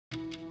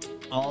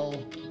All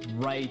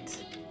right,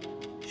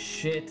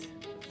 shit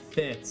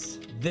fits.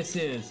 This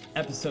is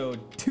episode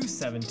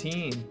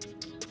 217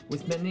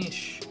 with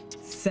Manish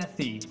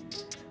Sethi.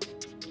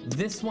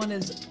 This one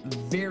is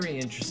very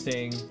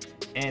interesting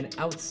and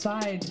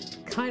outside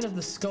kind of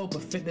the scope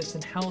of fitness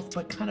and health,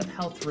 but kind of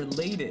health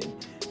related,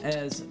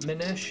 as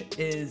Manish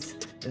is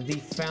the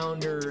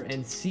founder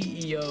and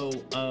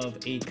CEO of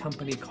a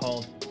company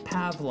called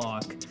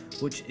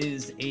Pavlok, which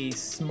is a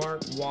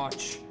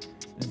smartwatch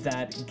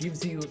that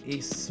gives you a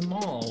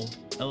small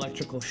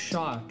electrical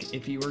shock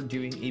if you are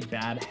doing a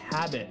bad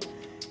habit.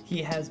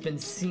 He has been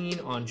seen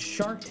on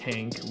Shark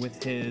Tank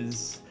with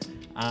his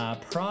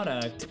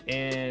product,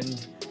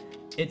 and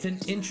it's an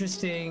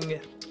interesting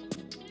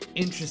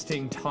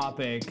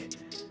topic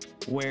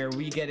where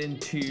we get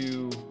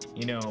into,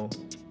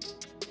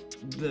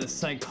 the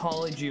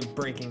psychology of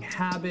breaking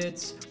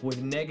habits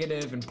with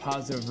negative and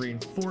positive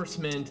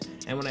reinforcement.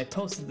 And when I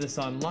posted this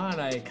online,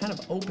 I kind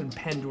of opened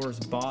Pandora's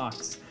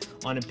box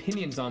on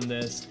opinions on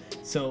this.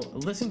 So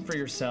listen for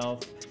yourself,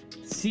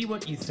 see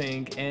what you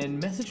think, and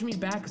message me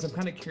back because I'm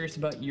kind of curious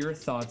about your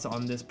thoughts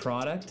on this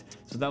product.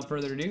 So without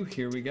further ado,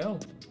 here we go.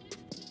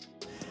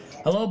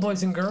 Hello,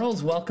 boys and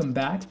girls. Welcome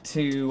back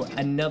to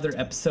another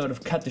episode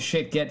of Cut the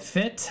Shit, Get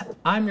Fit.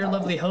 I'm your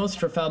lovely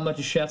host, Rafael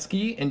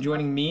Matuszewski, and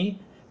joining me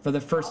for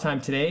the first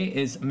time today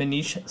is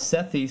Manish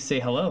Sethi.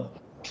 Say hello.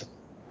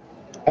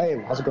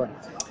 Hey, how's it going?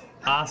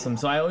 Awesome.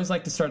 So I always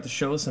like to start the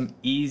show with some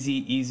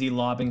easy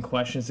lobbing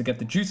questions to get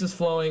the juices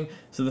flowing.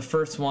 So the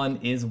first one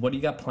is, what do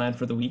you got planned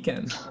for the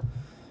weekend?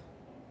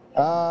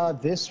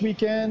 This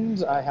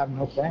weekend, I have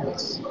no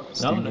plans.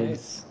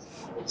 Nice.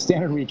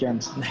 Standard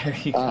weekend. There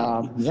you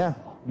go. Yeah,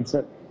 that's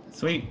it.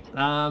 Sweet.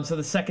 So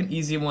the second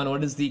easy one,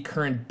 what is the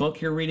current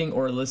book you're reading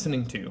or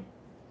listening to?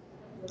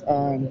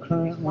 I'm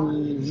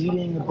currently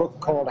reading a book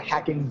called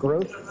Hacking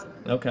Growth.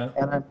 Okay.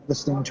 And I'm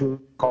listening to it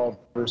called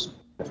First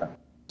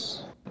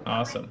Defense.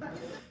 Awesome.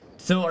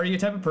 So are you a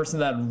type of person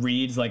that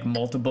reads like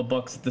multiple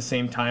books at the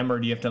same time, or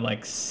do you have to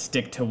like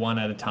stick to one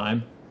at a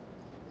time?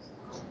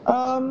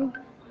 I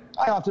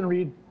often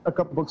read a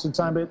couple books at a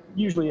time, but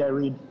usually I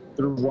read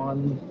through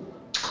one.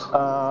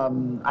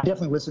 I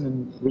definitely listen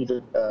and read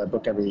a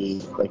book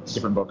every,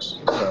 different books.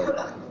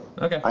 So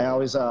Okay. I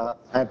always, part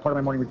of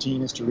my morning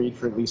routine is to read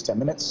for at least 10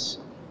 minutes.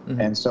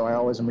 Mm-hmm. And so I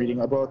always am reading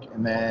a book,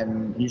 and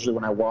then usually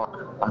when I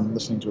walk, I'm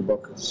listening to a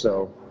book.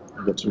 So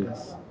I get to.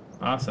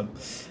 Awesome.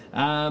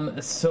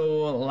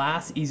 So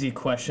last easy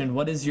question,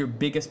 what is your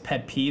biggest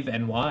pet peeve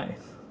and why?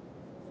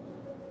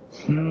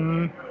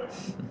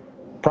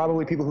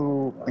 Probably people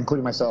who,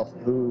 including myself,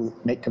 who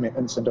make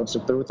commitments and don't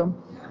stick through with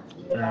them.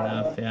 Fair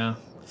enough, yeah.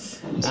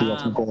 It's the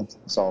ultimate goal to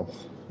solve.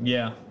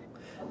 Yeah.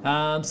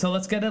 So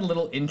let's get a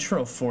little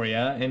intro for you,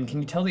 and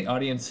can you tell the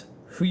audience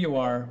who you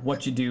are,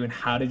 what you do, and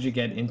how did you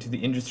get into the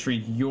industry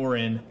you're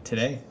in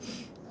today?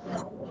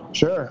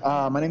 Sure.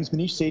 My name is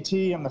Manish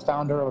Sethi. I'm the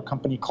founder of a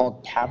company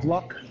called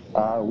Pavlok.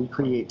 We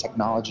create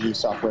technology,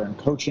 software, and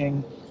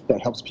coaching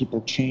that helps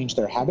people change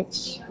their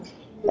habits.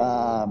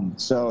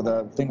 So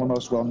the thing we're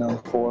most well known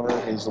for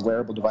is the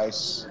wearable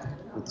device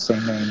with the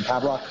same name,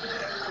 Pavlok.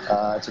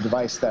 It's a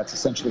device that's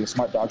essentially a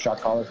smart dog shot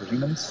collar for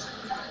humans.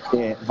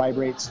 It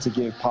vibrates to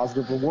give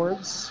positive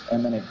rewards,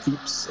 and then it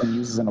beeps and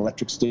uses an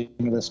electric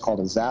stimulus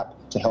called a zap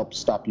to help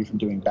stop you from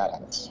doing bad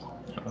habits.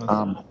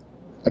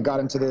 I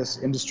got into this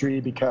industry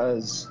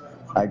because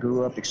I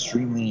grew up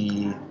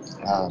extremely,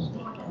 I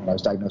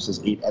was diagnosed as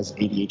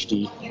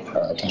ADHD,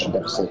 attention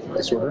deficit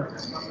disorder,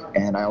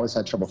 and I always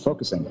had trouble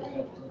focusing.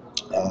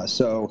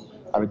 So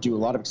I would do a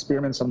lot of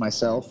experiments on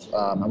myself.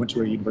 I went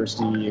to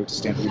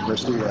Stanford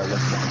University, where I worked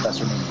with a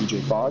professor named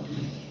BJ Fogg.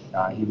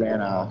 He ran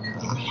a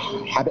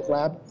habit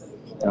lab,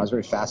 and I was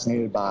very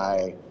fascinated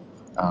by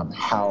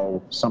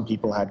how some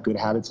people had good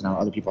habits and how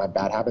other people had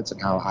bad habits,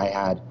 and how I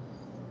had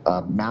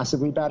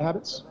massively bad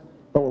habits.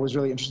 But what was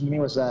really interesting to me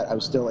was that I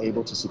was still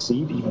able to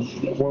succeed, even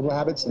with horrible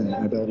habits and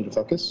an ability to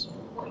focus.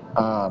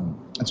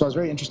 And so I was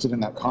very interested in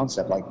that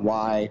concept, like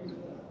why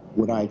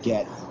would I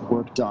get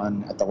work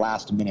done at the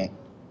last minute,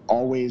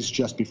 always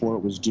just before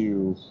it was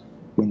due,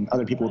 when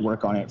other people would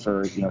work on it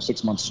for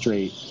 6 months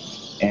straight,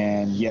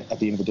 and yet at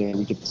the end of the day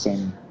we get the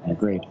same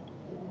grade.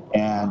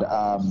 And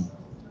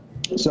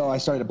so I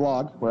started a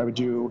blog where I would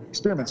do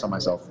experiments on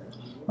myself.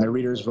 My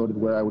readers voted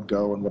where I would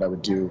go and what I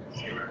would do.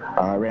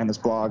 I ran this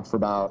blog for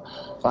about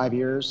 5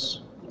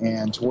 years,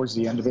 and towards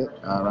the end of it,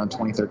 around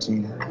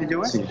 2013, You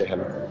do it?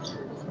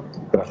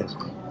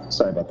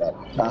 Sorry about that.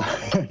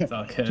 It's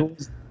all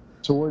good.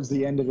 Towards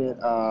the end of it,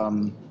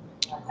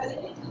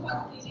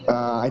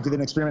 I did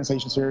an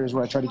experimentation series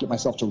where I tried to get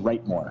myself to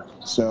write more.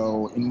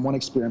 So in one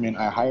experiment,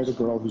 I hired a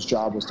girl whose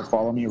job was to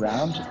follow me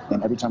around,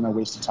 and every time I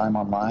wasted time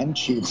online,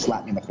 she would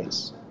slap me in the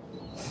face.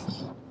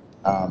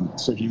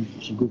 So if you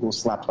Google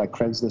 "slapped by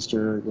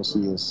Craigslister," you'll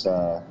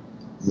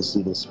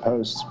see this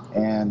post.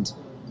 And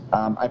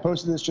I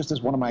posted this just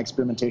as one of my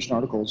experimentation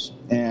articles,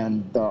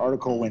 and the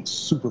article went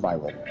super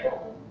viral.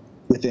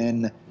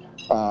 Within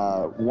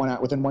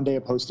Within 1 day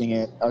of posting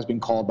it, I was being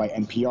called by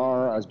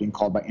NPR. I was being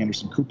called by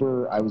Anderson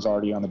Cooper. I was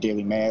already on the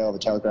Daily Mail, the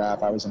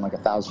Telegraph. I was in like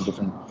 1,000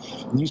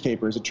 different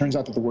newspapers. It turns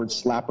out that the word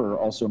slapper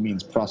also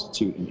means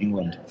prostitute in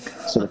England.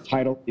 So the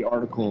title of the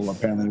article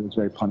apparently was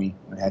very punny.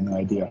 I had no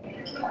idea.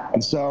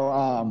 And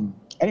so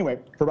anyway,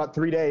 for about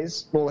 3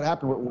 days, well, what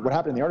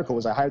happened in the article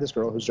was I hired this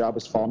girl whose job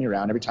was to follow me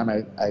around. Every time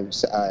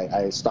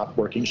I stopped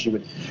working, she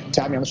would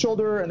tap me on the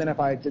shoulder, and then if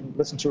I didn't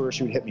listen to her,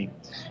 she would hit me.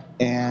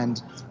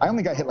 And I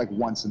only got hit like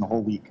once in the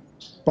whole week.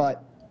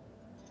 But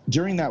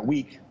during that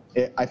week,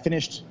 I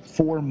finished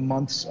 4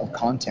 months of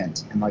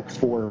content in like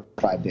 4 or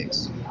 5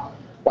 days.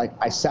 Like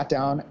I sat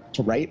down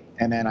to write,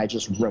 and then I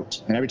just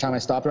wrote. And every time I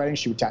stopped writing,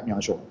 she would tap me on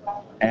the shoulder.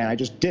 And I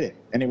just did it.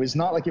 And it was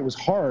not like it was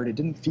hard. It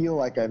didn't feel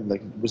like I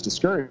was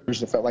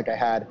discouraged. It felt like I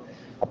had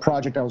a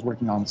project I was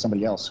working on with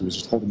somebody else who was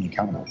just holding me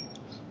accountable.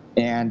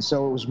 And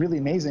so it was really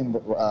amazing.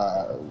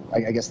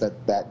 I guess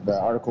that the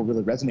article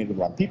really resonated with a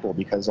lot of people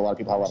because a lot of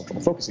people have a lot of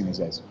trouble focusing these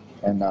days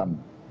and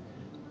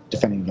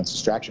defending against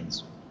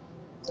distractions.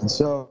 And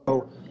so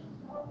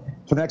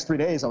for the next 3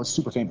 days, I was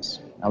super famous.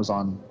 I was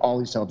on all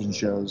these television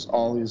shows,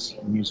 all these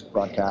music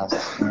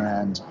broadcasts,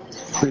 and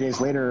 3 days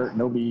later,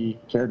 nobody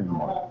cared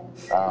anymore.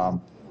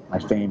 My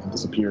fame had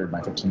disappeared.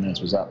 My 15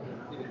 minutes was up.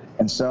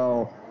 And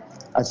so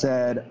I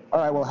said, all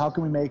right, well, how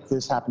can we make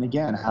this happen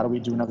again? How do we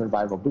do another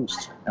viral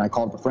boost? And I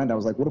called up a friend. I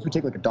was like, what if we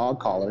take like a dog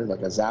collar, like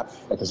a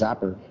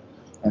zapper,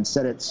 and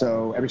set it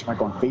so every time I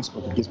go on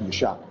Facebook, it gives me a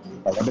shock.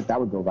 Like, I bet that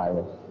would go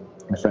viral.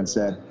 My friend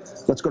said,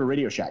 let's go to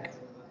Radio Shack.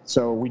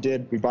 So we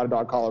bought a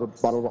dog collar,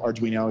 bought an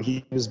Arduino.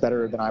 He was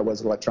better than I was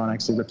at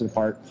electronics. He ripped it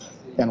apart.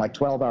 And like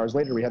 12 hours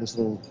later, we had this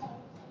little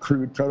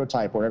crude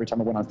prototype where every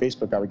time I went on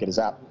Facebook, I would get a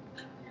zap.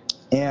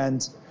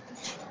 And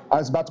I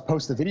was about to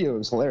post the video. It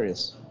was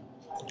hilarious.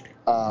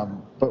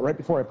 But right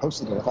before I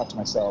posted it, I thought to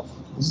myself,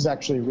 this is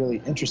actually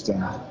really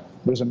interesting.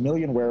 There's a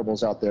million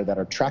wearables out there that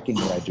are tracking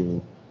what I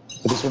do,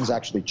 but this one's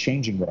actually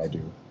changing what I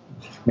do.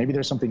 Maybe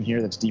there's something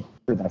here that's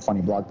deeper than a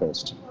funny blog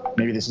post.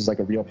 Maybe this is like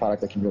a real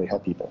product that can really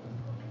help people.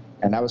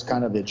 And that was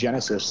kind of the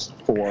genesis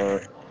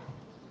for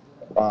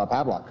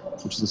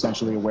Pavlok, which is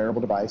essentially a wearable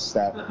device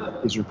that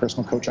is your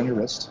personal coach on your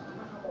wrist.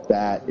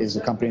 That is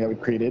a company that we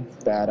created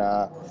that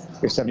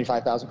we have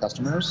 75,000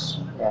 customers,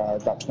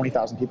 about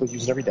 20,000 people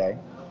use it every day.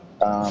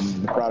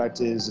 The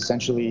product is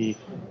essentially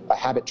a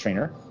habit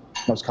trainer,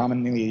 most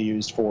commonly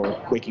used for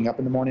waking up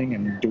in the morning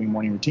and doing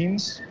morning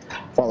routines,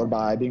 followed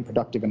by being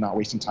productive and not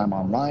wasting time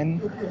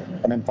online,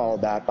 and then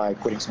followed that by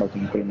quitting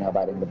smoking, quitting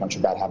nail-biting, and a bunch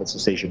of bad habit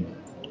cessation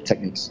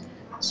techniques.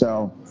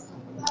 So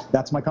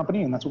that's my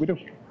company, and that's what we do.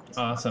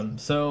 Awesome.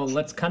 So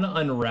let's kind of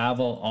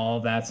unravel all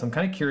that. So I'm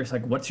kind of curious,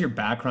 like, what's your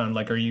background?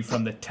 Like, are you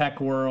from the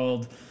tech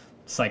world,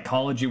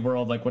 psychology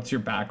world? Like, what's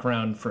your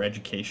background for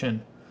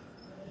education?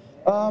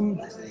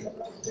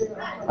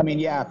 I mean,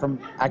 yeah, from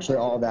actually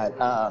all of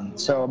that.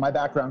 So my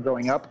background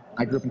growing up,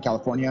 I grew up in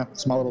California,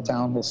 small little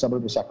town, little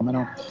suburb of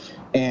Sacramento.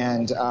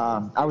 And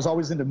I was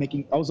always into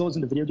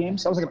video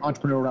games. I was like an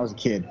entrepreneur when I was a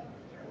kid.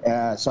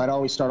 So I'd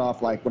always start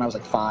off like when I was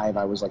like 5,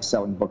 I was like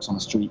selling books on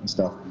the street and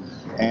stuff.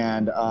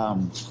 And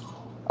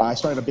I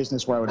started a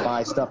business where I would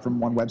buy stuff from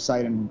one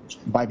website and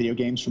buy video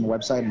games from the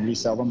website and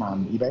resell them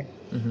on eBay.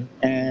 Mm-hmm.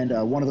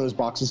 And one of those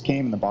boxes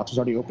came and the box was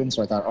already open.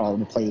 So I thought, oh, let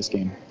me play this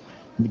game.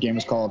 And the game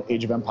was called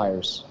Age of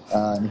Empires.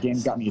 And the game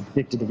got me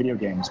addicted to video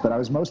games. But I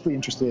was mostly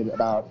interested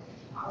about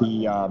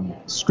the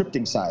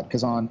scripting side,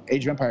 because on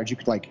Age of Empires, you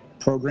could like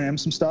program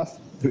some stuff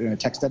in a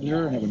text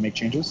editor and it would make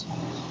changes.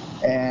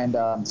 And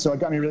so it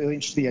got me really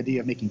interested in the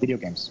idea of making video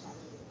games.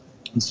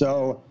 And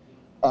so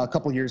a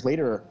couple years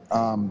later,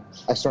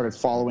 I started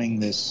following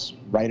this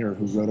writer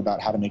who wrote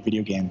about how to make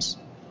video games.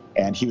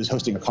 And he was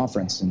hosting a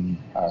conference in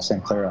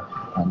Santa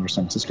Clara near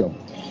San Francisco.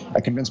 I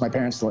convinced my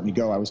parents to let me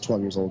go. I was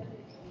 12 years old.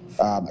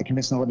 I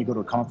convinced them to let me go to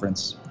a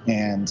conference.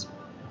 And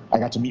I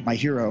got to meet my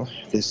hero,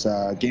 this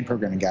game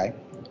programming guy.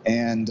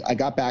 And I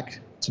got back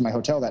to my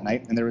hotel that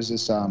night, and there was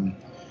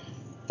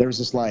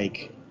this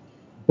like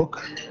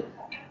book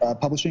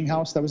publishing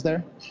house that was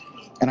there.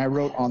 And I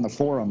wrote on the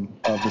forum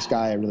of this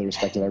guy I really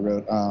respected. I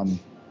wrote,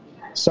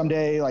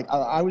 someday, like,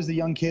 I was the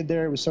young kid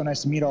there. It was so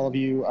nice to meet all of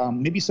you.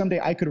 Maybe someday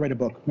I could write a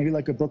book, maybe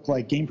like a book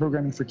like Game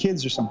Programming for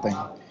Kids or something.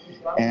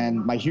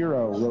 And my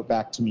hero wrote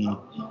back to me,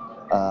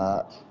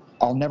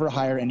 I'll never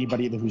hire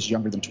anybody who's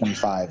younger than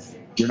 25.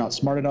 You're not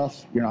smart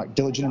enough, you're not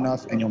diligent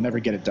enough, and you'll never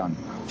get it done.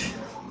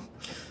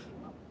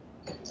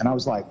 And I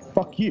was like,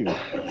 fuck you.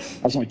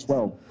 I was only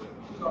 12.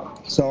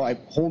 So I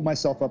holed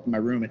myself up in my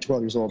room at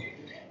 12 years old,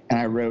 and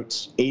I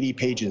wrote 80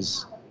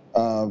 pages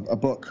of a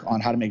book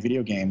on how to make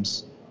video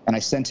games, and I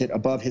sent it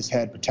above his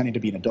head pretending to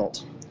be an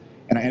adult.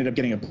 And I ended up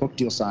getting a book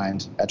deal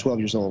signed at 12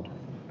 years old.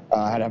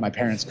 I had to have my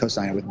parents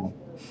co-sign it with me.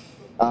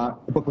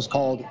 The book was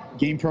called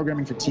Game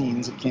Programming for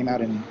Teens. It came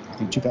out in, I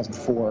think,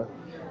 2004.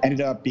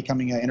 Ended up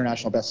becoming an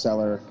international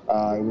bestseller.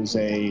 It was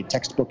a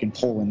textbook in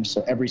Poland,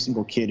 so every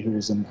single kid who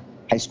was in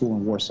high school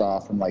in Warsaw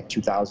from like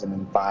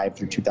 2005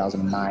 through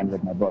 2009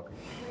 read my book.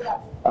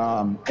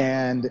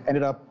 And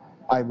ended up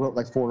I wrote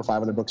like 4 or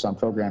 5 other books on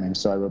programming.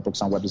 So I wrote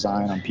books on web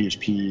design, on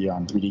PHP,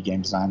 on 3D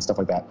game design, stuff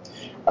like that.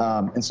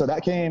 And so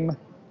that came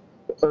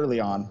early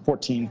on,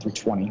 14 through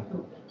 20.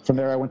 From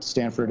there, I went to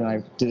Stanford, and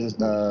I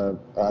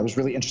was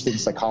really interested in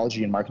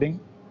psychology and marketing.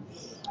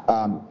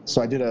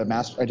 So I did an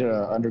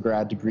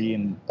undergrad degree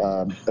in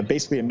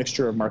basically a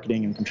mixture of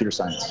marketing and computer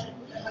science.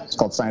 It's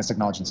called Science,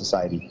 Technology, and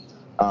Society.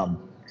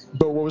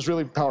 But what was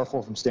really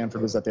powerful from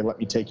Stanford was that they let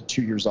me take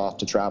 2 years off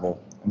to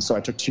travel. And so I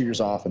took 2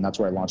 years off, and that's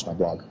where I launched my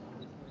blog.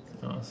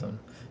 Awesome.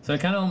 So it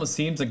kind of almost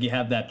seems like you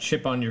have that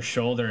chip on your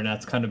shoulder, and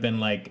that's kind of been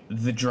like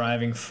the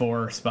driving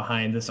force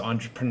behind this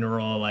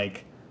entrepreneurial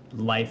like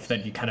life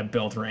that you kind of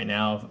built right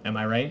now. Am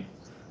I right?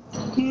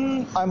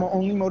 I'm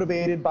only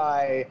motivated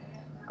by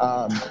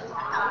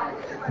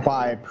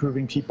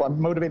proving people. I'm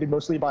motivated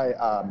mostly by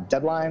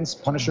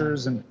deadlines,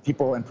 punishers, and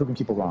proving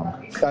people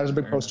wrong. There's a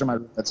big poster in my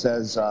room that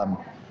says,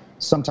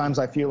 sometimes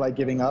I feel like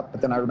giving up, but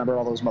then I remember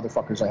all those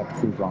motherfuckers I have to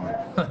prove wrong.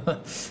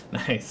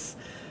 Nice.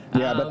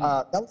 Yeah, but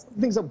that was one of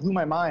the things that blew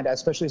my mind,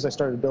 especially as I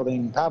started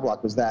building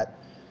Pavlok, was that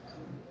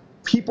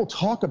people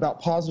talk about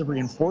positive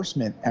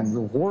reinforcement and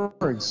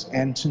rewards,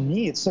 and to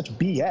me, it's such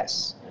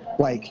BS.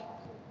 Like,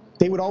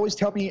 they would always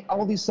tell me,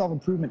 all these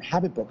self-improvement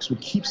habit books would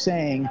keep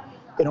saying,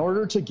 in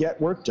order to get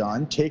work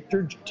done, take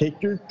your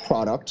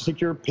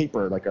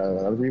paper, like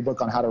a read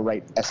book on how to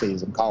write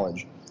essays in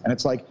college. And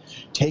it's like,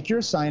 take your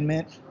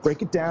assignment,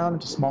 break it down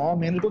into small,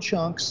 manageable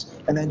chunks,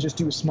 and then just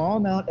do a small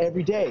amount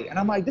every day. And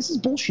I'm like, this is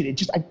bullshit.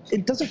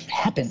 It doesn't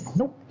happen.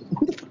 No,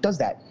 who the fuck does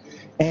that?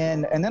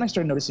 And then I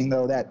started noticing,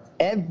 though, that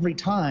every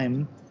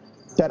time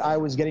that I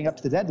was getting up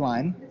to the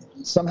deadline,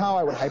 somehow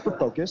I would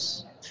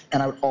hyper-focus,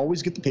 and I would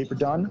always get the paper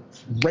done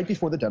right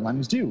before the deadline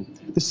was due.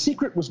 The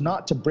secret was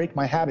not to break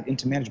my habit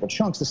into manageable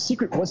chunks. The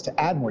secret was to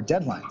add more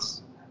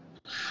deadlines.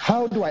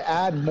 How do I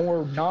add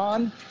more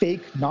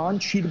non-fake,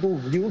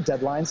 non-cheatable, real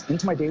deadlines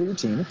into my daily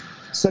routine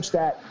such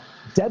that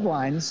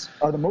deadlines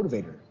are the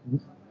motivator?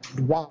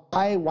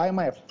 Why am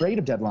I afraid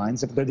of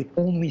deadlines if they're the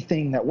only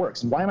thing that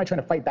works? And why am I trying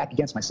to fight back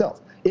against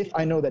myself? If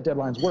I know that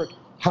deadlines work,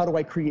 how do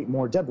I create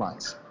more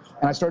deadlines?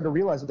 And I started to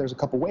realize that there's a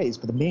couple ways,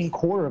 but the main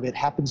core of it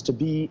happens to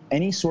be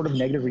any sort of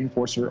negative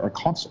reinforcer or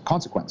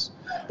consequence.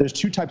 There's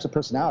 2 types of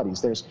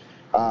personalities. There's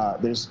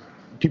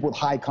people with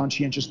high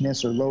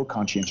conscientiousness or low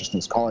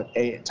conscientiousness. Call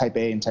it type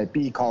A and type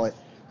B. Call it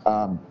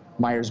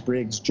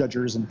Myers-Briggs,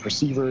 judgers and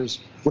perceivers,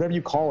 whatever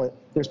you call it.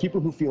 There's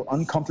people who feel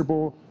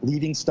uncomfortable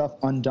leaving stuff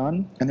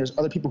undone, and there's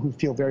other people who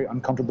feel very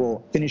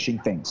uncomfortable finishing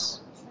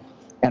things.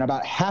 And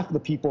about half of the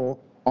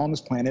people on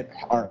this planet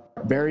are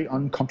very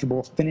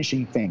uncomfortable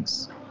finishing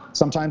things.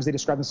 Sometimes they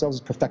describe themselves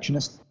as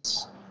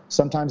perfectionists.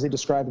 Sometimes they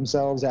describe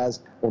themselves as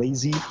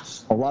lazy.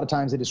 A lot of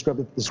times they describe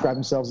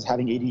themselves as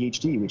having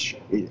ADHD, which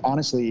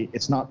honestly,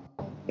 it's not.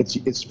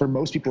 It's for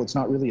most people, it's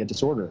not really a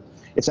disorder.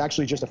 It's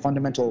actually just a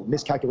fundamental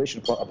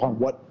miscalculation upon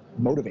what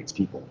motivates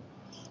people.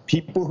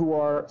 People who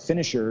are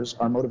finishers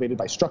are motivated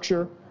by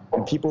structure,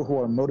 and people who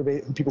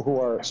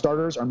are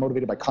starters are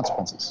motivated by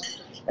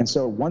consequences. And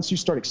so once you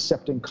start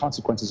accepting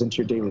consequences into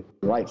your daily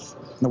life,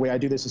 and the way I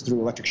do this is through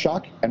electric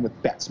shock and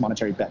with bets,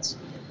 monetary bets.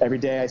 Every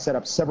day I set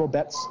up several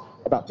bets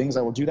about things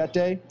I will do that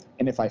day,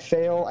 and if I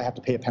fail, I have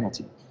to pay a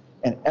penalty.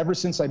 And ever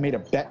since I made a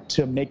bet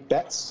to make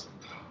bets,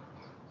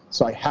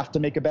 so I have to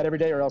make a bet every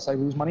day or else I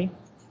lose money,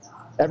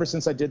 ever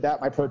since I did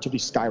that, my productivity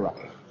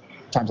skyrocketed,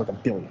 times like 1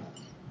 billion.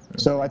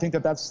 So I think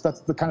that's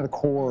the kind of the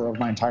core of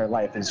my entire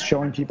life, is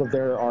showing people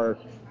there are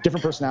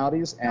different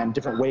personalities and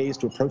different ways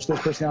to approach those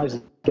personalities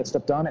and get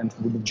stuff done. And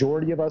for the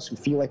majority of us who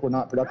feel like we're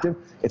not productive,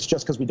 it's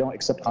just because we don't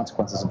accept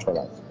consequences into our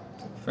life.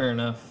 Fair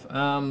enough.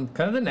 Kind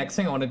of the next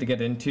thing I wanted to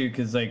get into,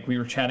 because like we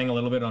were chatting a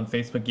little bit on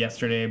Facebook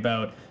yesterday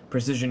about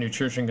precision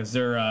nutrition, because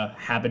they're a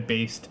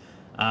habit-based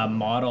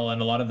model,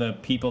 and a lot of the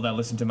people that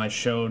listen to my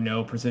show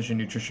know precision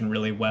nutrition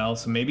really well.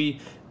 So maybe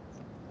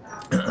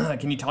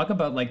can you talk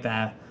about like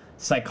that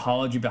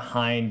psychology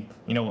behind,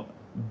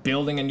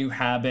 building a new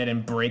habit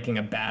and breaking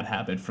a bad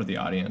habit for the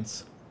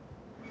audience?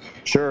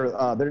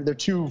 Sure. They're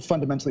 2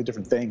 fundamentally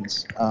different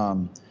things.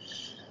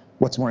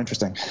 What's more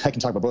interesting? I can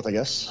talk about both, I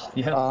guess.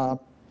 Yeah.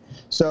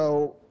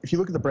 So if you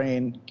look at the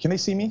brain, can they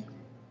see me?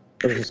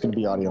 Or is this going to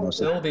be audio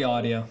mostly? It'll be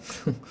audio.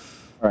 All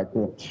right,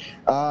 cool.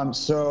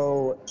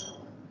 So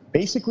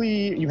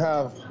basically you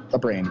have a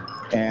brain,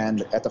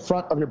 and at the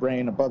front of your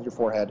brain, above your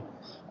forehead,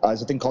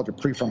 is a thing called your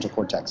prefrontal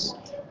cortex.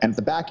 And at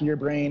the back of your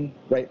brain,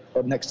 right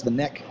up next to the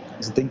neck,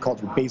 is a thing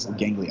called your basal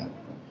ganglia.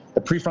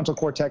 The prefrontal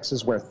cortex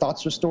is where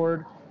thoughts are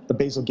stored. The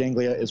basal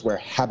ganglia is where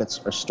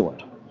habits are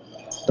stored.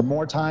 The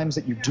more times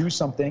that you do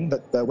something,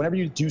 whenever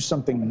you do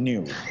something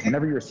new,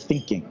 whenever you're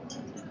thinking,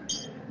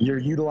 you're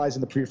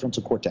utilizing the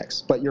prefrontal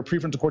cortex. But your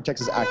prefrontal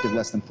cortex is active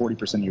less than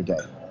 40% of your day.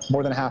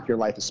 More than half your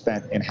life is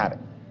spent in habit.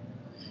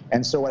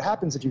 And so what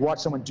happens if you watch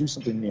someone do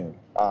something new,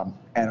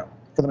 and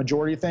for the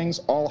majority of things,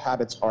 all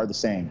habits are the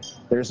same.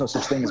 There is no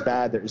such thing as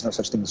bad. There is no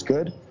such thing as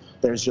good.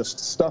 There's just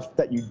stuff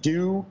that you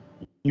do,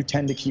 you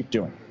tend to keep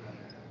doing.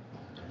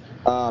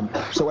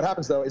 So what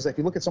happens, though, is if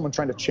you look at someone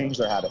trying to change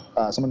their habit,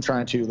 someone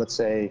trying to, let's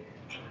say,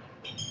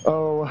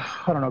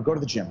 I don't know, go to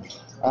the gym.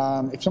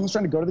 If someone's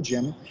trying to go to the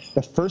gym,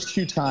 the first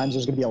few times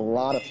there's going to be a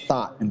lot of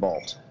thought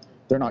involved.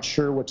 They're not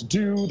sure what to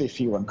do, they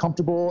feel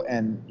uncomfortable,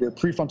 and your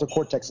prefrontal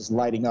cortex is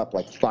lighting up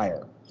like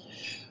fire.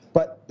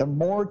 But the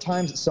more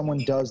times that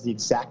someone does the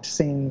exact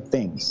same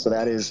things, so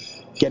that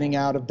is getting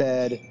out of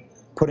bed,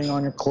 putting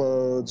on your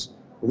clothes,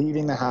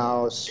 leaving the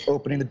house,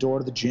 opening the door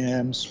to the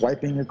gym,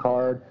 swiping your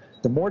card,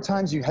 the more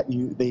times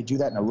they do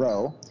that in a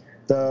row,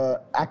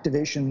 the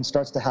activation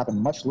starts to happen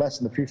much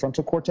less in the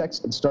prefrontal cortex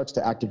and starts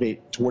to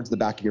activate towards the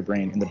back of your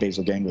brain in the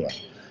basal ganglia.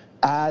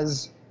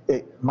 As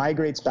it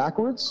migrates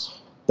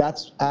backwards,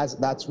 that's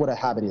what a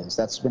habit is.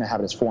 That's when a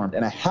habit is formed.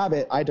 And a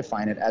habit, I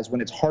define it as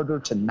when it's harder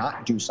to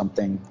not do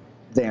something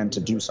than to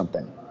do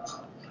something.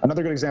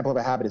 Another good example of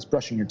a habit is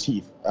brushing your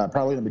teeth.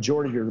 Probably the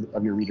majority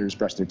of your readers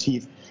brush their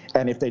teeth.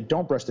 And if they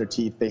don't brush their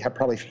teeth, they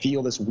probably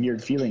feel this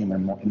weird feeling in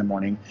the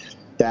morning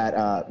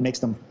that makes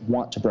them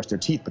want to brush their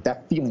teeth. But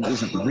that feeling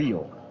isn't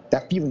real.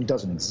 That feeling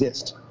doesn't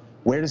exist.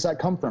 Where does that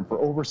come from? For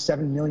over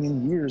 7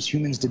 million years,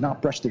 humans did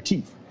not brush their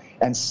teeth.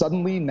 And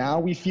suddenly now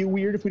we feel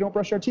weird if we don't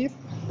brush our teeth?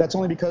 That's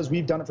only because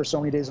we've done it for so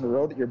many days in a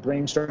row that your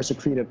brain starts to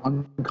create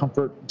an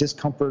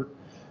discomfort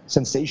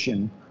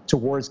sensation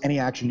towards any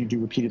action you do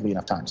repeatedly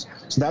enough times.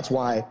 So that's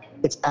why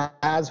it's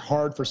as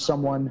hard for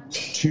someone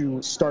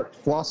to start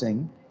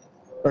flossing,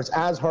 or it's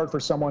as hard for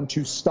someone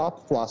to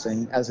stop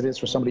flossing as it is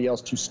for somebody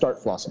else to start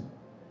flossing.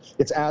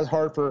 It's as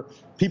hard for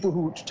people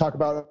who talk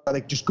about,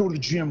 like, just go to the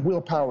gym,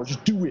 willpower,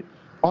 just do it.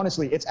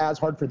 Honestly, it's as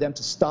hard for them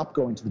to stop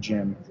going to the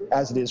gym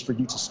as it is for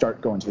you to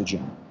start going to the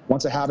gym.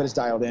 Once a habit is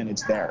dialed in,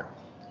 it's there.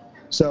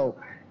 So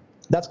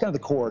that's kind of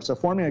the core. So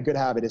forming a good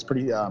habit is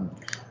pretty,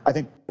 I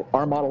think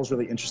our model is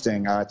really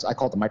interesting. I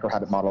call it the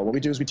micro-habit model. What we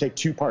do is we take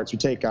two parts. We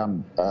take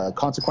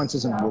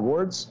consequences and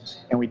rewards,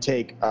 and we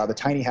take the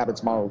tiny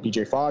habits model of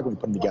BJ Fogg, and we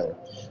put them together.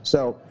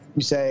 So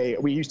we say, a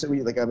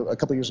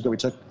couple of years ago, we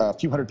took a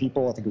few hundred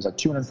people, I think it was like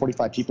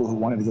 245 people who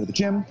wanted to go to the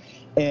gym,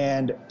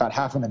 and about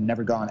half of them had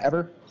never gone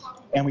ever.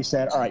 And we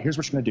said, all right, here's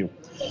what you're going to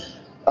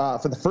do.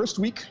 For the first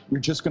week, you're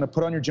just going to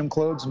put on your gym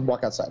clothes and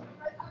walk outside.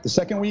 The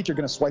second week, you're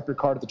going to swipe your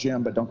card at the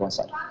gym, but don't go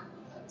inside.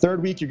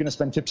 Third week, you're going to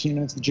spend 15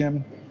 minutes at the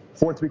gym.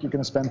 Fourth week, you're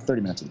going to spend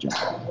 30 minutes at the gym.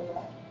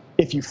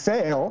 If you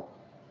fail,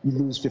 you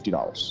lose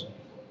 $50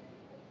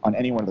 on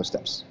any one of those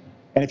steps.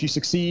 And if you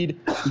succeed,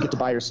 you get to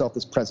buy yourself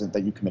this present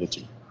that you committed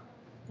to.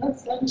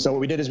 So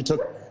what we did is we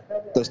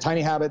took those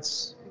tiny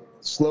habits,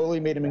 slowly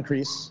made them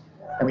increase,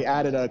 and we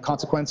added a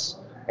consequence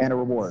and a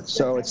reward.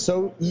 So it's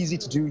so easy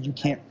to do, you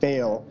can't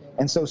fail,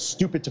 and so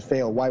stupid to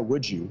fail, why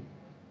would you?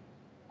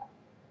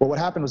 Well, what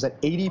happened was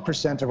that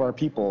 80% of our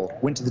people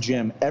went to the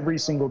gym every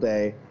single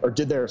day, or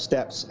did their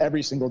steps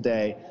every single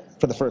day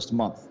for the first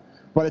month.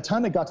 By the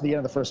time they got to the end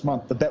of the first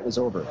month, the bet was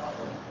over.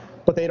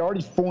 But they had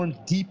already formed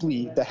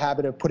deeply the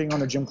habit of putting on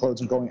their gym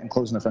clothes and going and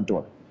closing their front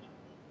door.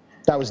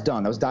 That was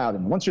done. That was dialed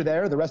in. Once you're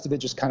there, the rest of it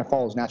just kind of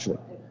follows naturally.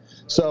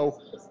 So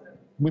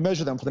we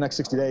measure them for the next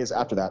 60 days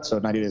after that, so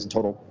 90 days in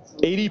total.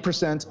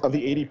 80% of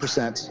the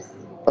 80%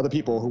 of the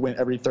people who went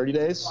every 30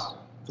 days,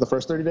 for the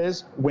first 30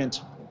 days,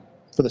 went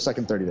for the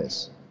second 30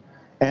 days.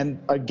 And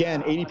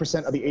again,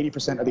 80% of the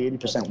 80% of the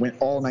 80% went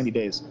all 90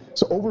 days.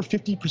 So over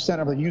 50%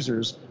 of the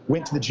users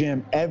went to the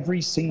gym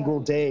every single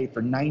day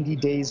for 90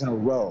 days in a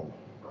row.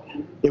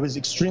 It was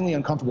extremely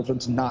uncomfortable for them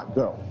to not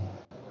go.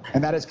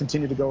 And that has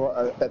continued to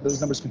go, those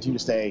numbers continue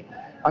to stay.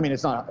 I mean,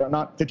 it's not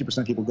 50%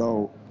 of people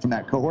go from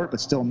that cohort,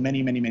 but still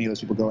many, many, many of those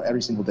people go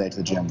every single day to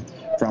the gym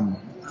from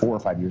 4 or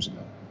 5 years ago.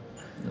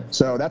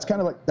 So that's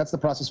kind of like, that's the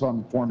process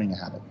of forming a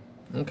habit.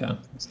 Okay.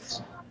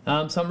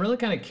 So I'm really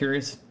kind of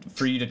curious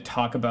for you to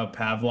talk about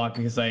Pavlok,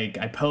 because like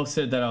I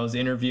posted that I was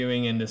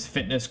interviewing in this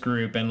fitness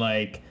group, and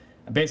like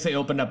I basically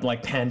opened up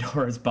like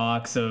Pandora's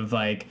box of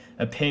like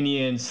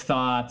opinions,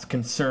 thoughts,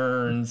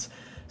 concerns.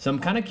 So I'm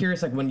kind of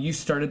curious, like when you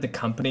started the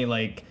company,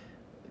 like,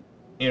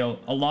 you know,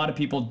 a lot of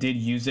people did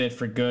use it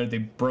for good. They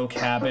broke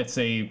habits,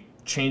 they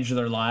changed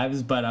their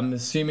lives, but I'm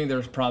assuming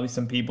there's probably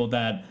some people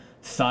that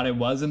thought it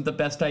wasn't the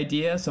best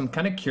idea. So I'm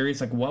kind of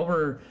curious, like what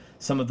were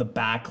some of the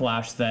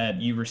backlash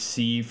that you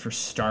received for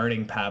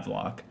starting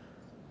Pavlok?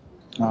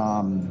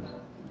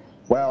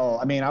 Well,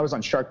 I mean, I was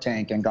on Shark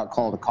Tank and got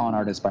called a con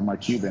artist by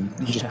Mark Cuban.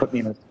 He just put me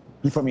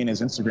in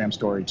his Instagram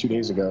story 2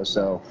 days ago.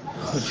 So,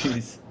 oh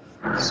jeez.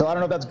 So I don't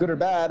know if that's good or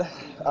bad.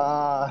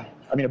 I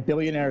mean, a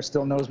billionaire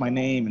still knows my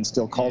name and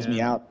still calls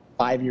me out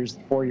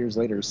 4 years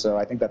later. So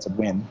I think that's a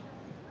win.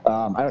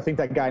 I don't think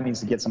that guy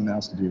needs to get something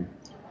else to do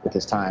with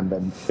his time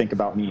than think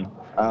about me.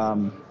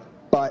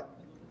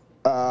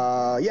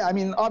 Yeah, I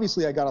mean,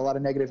 obviously I got a lot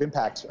of negative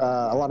impact,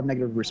 a lot of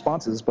negative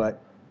responses, but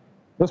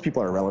those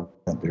people are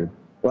irrelevant, dude.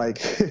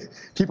 Like,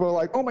 people are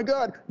like, oh my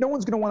God, no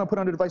one's going to want to put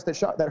on a device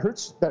that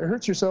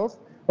hurts yourself.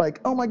 Like,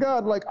 oh my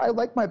God, like, I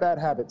like my bad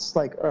habits.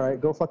 Like, all right,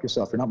 go fuck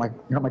yourself. You're not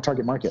my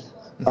target market.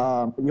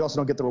 But you also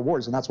don't get the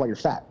rewards, and that's why you're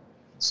fat.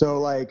 So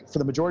like, for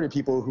the majority of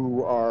people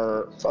who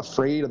are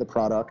afraid of the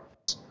product,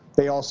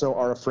 they also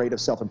are afraid of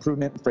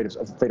self-improvement,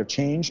 afraid of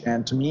change,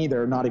 and to me,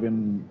 they're not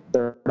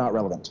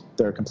relevant.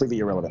 They're completely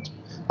irrelevant.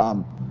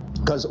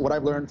 Because what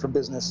I've learned from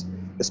business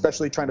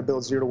especially trying to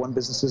build 0 to 1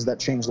 businesses that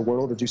change the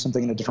world or do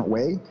something in a different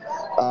way,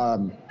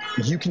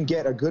 you can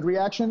get a good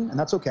reaction, and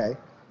that's okay.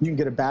 You can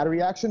get a bad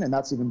reaction, and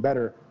that's even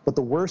better. But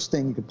the worst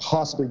thing you could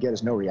possibly get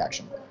is no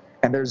reaction.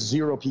 And there's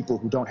 0 people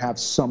who don't have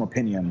some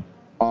opinion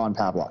on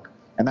Pavlok.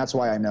 And that's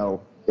why I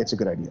know it's a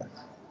good idea.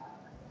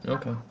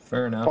 Okay,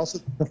 fair enough. Also,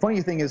 the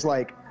funny thing is,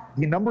 like,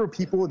 the number of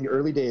people in the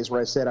early days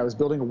where I said I was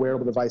building a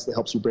wearable device that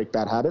helps you break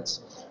bad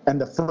habits, and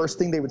the first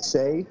thing they would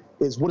say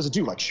is, what does it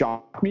do, like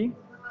shock me?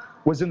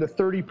 Was in the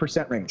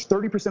 30% range.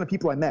 30% of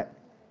people I met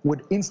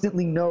would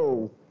instantly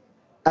know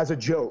as a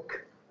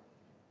joke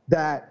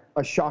that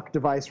a shock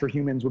device for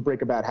humans would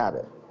break a bad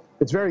habit.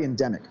 It's very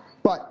endemic.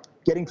 But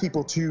getting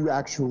people to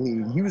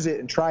actually use it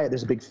and try it,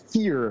 there's a big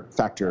fear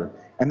factor.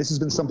 And this has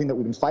been something that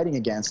we've been fighting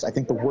against. I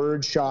think the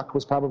word shock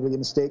was probably a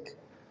mistake.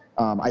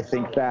 I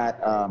think that,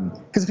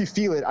 because if you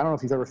feel it, I don't know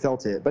if you've ever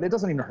felt it, but it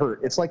doesn't even hurt.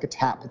 It's like a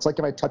tap. It's like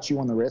if I touch you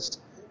on the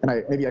wrist and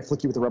maybe I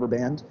flick you with a rubber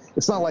band.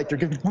 It's not like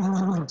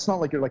it's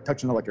not like you're like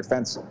touching an electric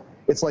fence.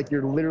 It's like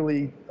you're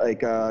literally like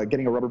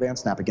getting a rubber band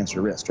snap against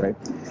your wrist, right?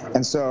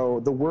 And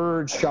so the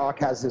word shock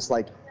has this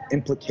like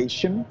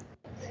implication.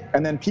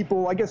 And then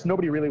people, I guess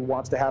nobody really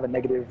wants to have a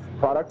negative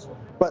product,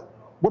 but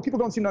what people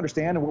don't seem to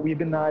understand, and what we've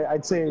been,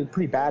 I'd say,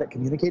 pretty bad at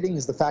communicating,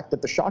 is the fact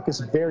that the shock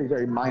is very,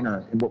 very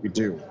minor in what we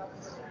do.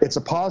 It's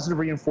a positive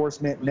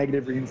reinforcement,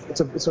 negative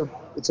reinforcement.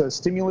 It's a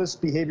stimulus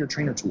behavior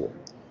trainer tool.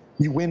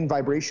 You win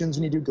vibrations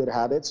when you do good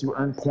habits. You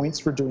earn points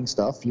for doing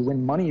stuff. You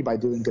win money by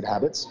doing good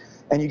habits,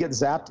 and you get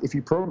zapped if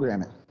you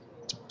program it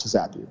to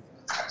zap you.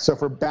 So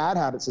for bad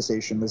habit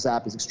cessation, the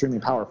zap is extremely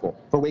powerful.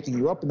 For waking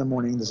you up in the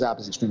morning, the zap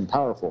is extremely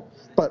powerful.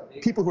 But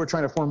people who are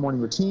trying to form a morning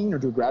routine or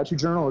do a gratitude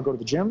journal or go to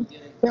the gym,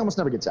 they almost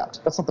never get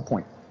zapped. That's not the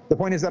point. The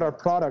point is that our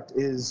product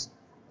is,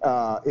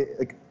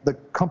 the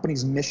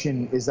company's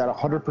mission is that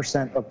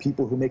 100% of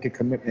people who make a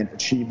commitment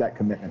achieve that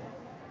commitment.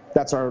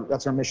 That's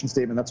our mission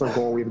statement. That's our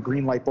goal. We have a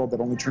green light bulb that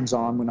only turns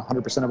on when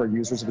 100% of our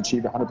users have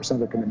achieved 100% of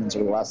their commitments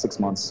over the last 6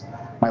 months.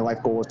 My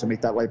life goal is to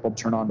make that light bulb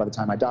turn on by the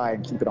time I die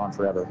and keep it on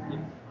forever.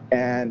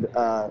 And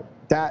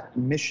that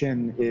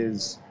mission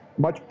is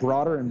much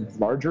broader and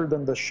larger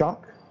than the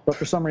shock, but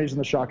for some reason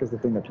the shock is the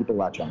thing that people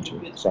latch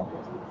onto. So.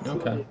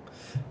 Okay.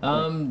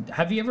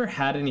 Have you ever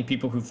had any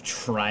people who've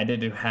tried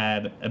it who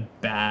had a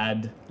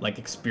bad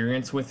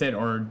experience with it,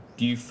 or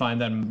do you find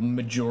that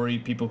majority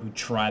of people who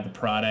try the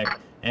product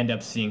end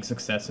up seeing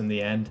success in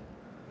the end?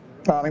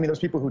 There's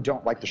people who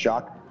don't like the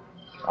shock,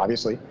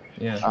 obviously.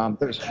 Yeah.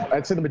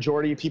 I'd say the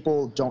majority of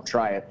people don't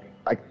try it.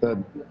 Like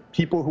the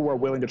people who are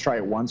willing to try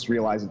it once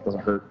realize it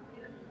doesn't hurt.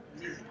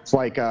 It's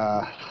like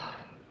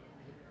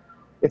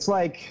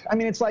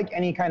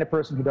any kind of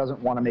person who doesn't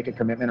want to make a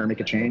commitment or make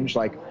a change.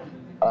 Like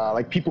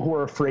people who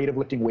are afraid of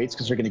lifting weights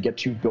because they're going to get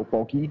too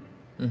bulky,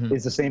 mm-hmm.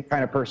 is the same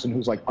kind of person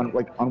who's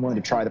unwilling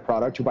to try the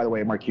product. Who, by the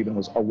way, Mark Cuban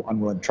was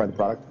unwilling to try the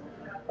product.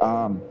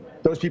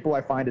 Those people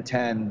I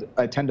tend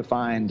to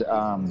find.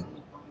 I'm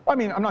not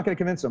going to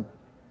convince them.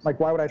 Like,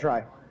 why would I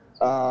try?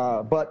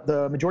 But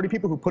the majority of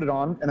people who put it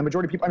on, and the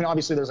majority of people,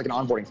 obviously there's an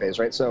onboarding phase,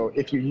 right? So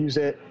if you use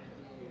it,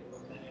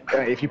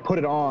 if you put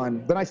it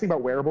on, the nice thing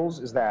about wearables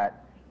is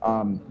that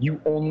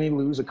you only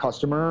lose a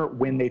customer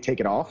when they take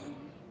it off.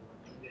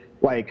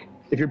 Like,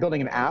 if you're building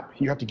an app,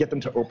 you have to get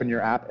them to open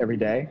your app every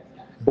day.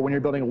 But when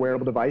you're building a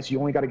wearable device, you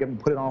only got to get them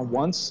to put it on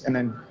once and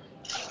then,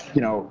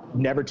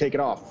 never take it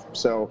off.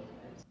 So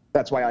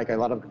that's why a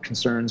lot of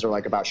concerns are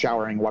about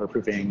showering,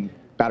 waterproofing,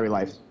 battery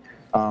life.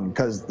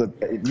 Because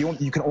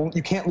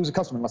you can't lose a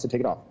customer unless they take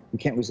it off. You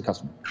can't lose a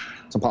customer.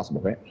 It's impossible,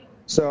 right?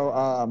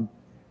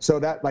 So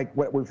that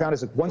what we found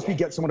is that once we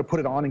get someone to put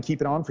it on and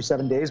keep it on for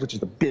 7 days, which is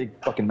the big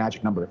fucking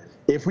magic number,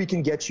 if we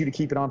can get you to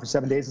keep it on for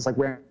 7 days, it's like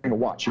wearing a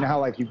watch. You know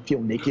how you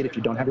feel naked if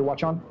you don't have your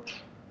watch on?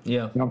 Yeah. You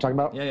know what I'm talking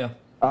about? Yeah.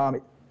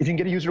 If you can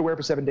get a user to wear it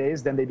for 7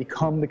 days, then they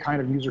become the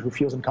kind of user who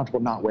feels uncomfortable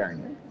not wearing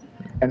it.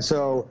 And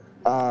so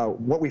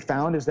what we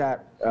found is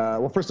that,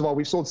 first of all,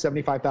 we've sold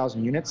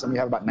 75,000 units and we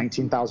have about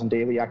 19,000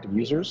 daily active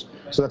users.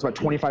 So that's about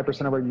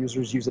 25% of our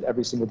users use it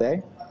every single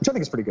day, which I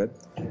think is pretty good.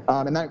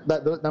 And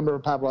that number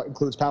of Pavlok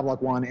includes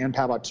Pavlok 1 and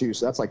Pavlok 2.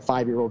 So that's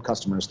 5-year-old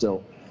customers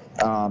still.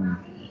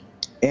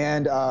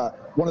 And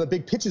one of the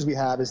big pitches we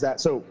have is that,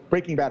 so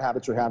breaking bad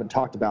habits we haven't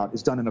talked about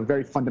is done in a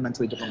very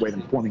fundamentally different way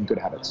than forming good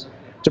habits.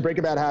 To break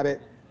a bad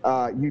habit,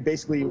 you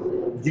basically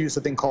use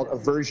a thing called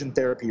aversion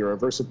therapy or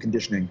aversive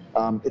conditioning.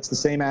 It's the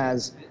same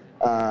as,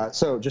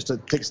 so just to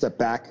take a step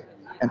back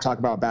and talk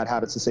about bad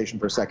habit cessation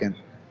for a second.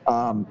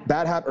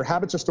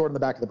 Habits are stored in the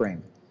back of the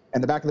brain.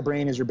 And the back of the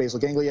brain is your basal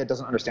ganglia. It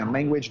doesn't understand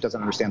language. It doesn't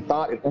understand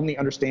thought. It only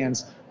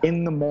understands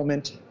in the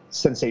moment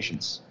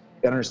sensations.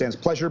 It understands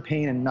pleasure,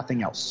 pain, and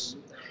nothing else.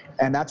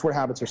 And that's where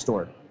habits are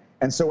stored.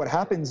 And so what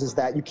happens is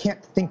that you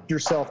can't think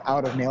yourself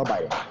out of nail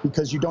biting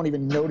because you don't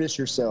even notice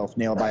yourself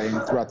nail biting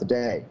throughout the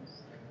day.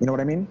 You know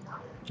what I mean?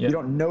 Yep. You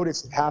don't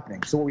notice it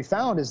happening. So what we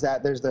found is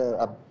that there's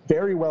a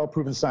very well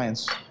proven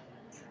science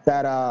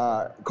that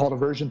called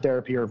aversion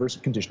therapy or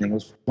aversive conditioning. It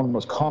was one of the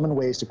most common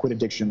ways to quit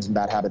addictions and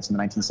bad habits in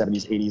the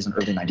 1970s, 80s, and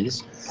early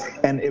 90s.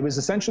 And it was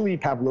essentially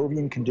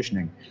Pavlovian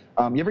conditioning.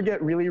 You ever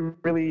get really,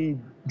 really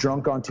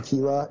drunk on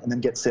tequila and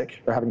then get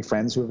sick, or have any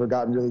friends who ever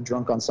gotten really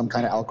drunk on some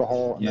kind of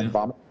alcohol and then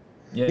vomit?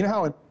 Yeah. You know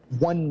how in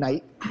one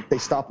night they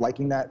stop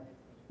liking that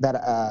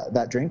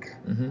drink?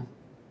 Mm-hmm.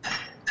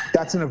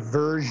 That's an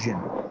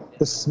aversion.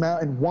 The smell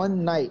in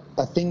one night,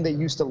 a thing they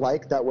used to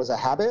like that was a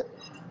habit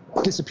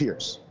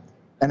disappears.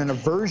 And an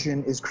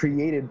aversion is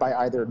created by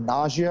either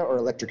nausea or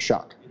electric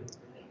shock.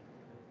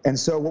 And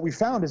so what we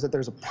found is that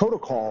there's a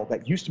protocol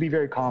that used to be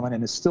very common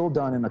and is still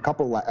done in a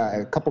couple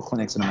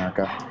clinics in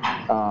America,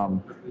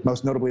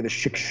 most notably the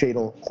Schick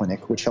Shadle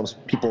Clinic, which helps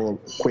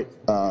people quit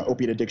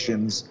opiate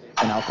addictions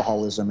and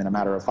alcoholism in a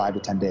matter of 5 to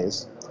 10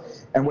 days.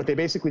 And what they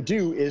basically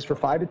do is for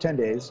 5 to 10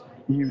 days,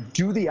 you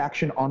do the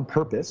action on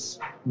purpose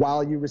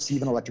while you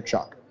receive an electric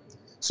shock.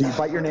 So you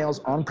bite your nails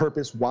on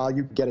purpose while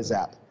you get a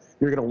zap.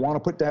 You're going to want to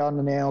put down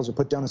the nails or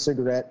put down the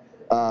cigarette,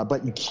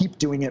 but you keep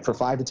doing it for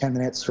 5 to 10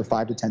 minutes for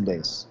 5 to 10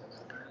 days.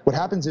 What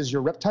happens is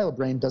your reptile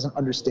brain doesn't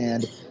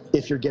understand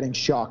if you're getting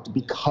shocked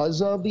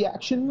because of the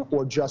action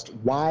or just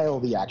while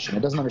the action.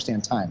 It doesn't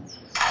understand time.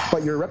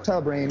 But your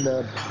reptile brain,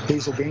 the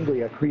basal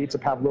ganglia, creates a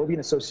Pavlovian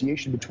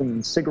association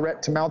between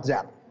cigarette to mouth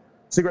zap.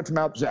 Cigarette to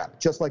mouth zap.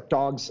 Just like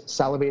dogs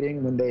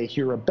salivating when they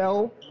hear a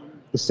bell,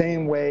 the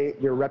same way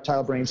your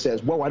reptile brain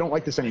says, whoa, I don't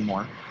like this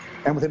anymore.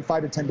 And within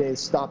 5 to 10 days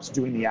stops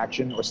doing the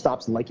action or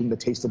stops liking the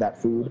taste of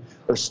that food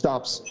or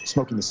stops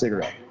smoking the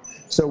cigarette.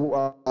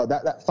 So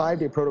that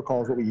 5-day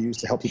protocol is what we use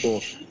to help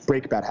people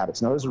break bad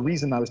habits. Now, there's a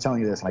reason I was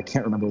telling you this, and I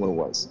can't remember what it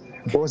was.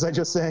 What was I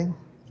just saying?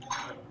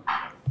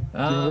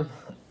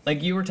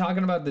 Like you were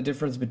talking about the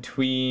difference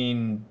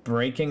between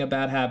breaking a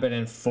bad habit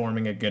and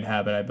forming a good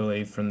habit, I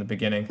believe, from the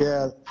beginning.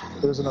 Yeah,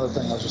 there's another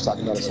thing I was just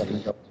talking about a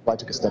second ago. I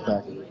took a step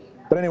back.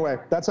 But anyway,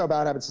 that's how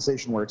bad habit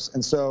cessation works.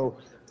 And so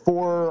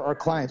for our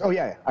clients, I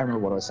remember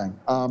what I was saying.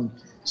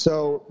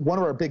 So one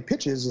of our big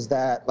pitches is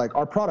that, like,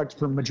 our product,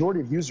 for the majority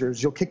of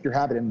users, you'll kick your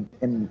habit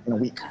in a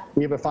week.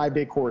 We have a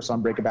 5-day course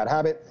on Break a Bad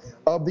Habit.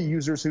 Of the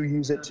users who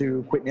use it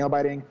to quit nail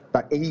biting,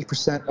 about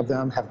 80% of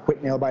them have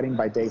quit nail biting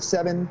by day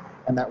 7,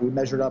 and that we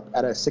measured up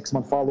at a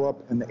 6-month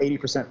follow-up, and the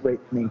 80%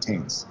 rate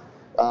maintains.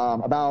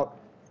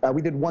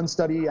 We did one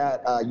study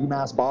at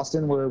UMass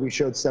Boston where we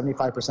showed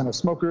 75% of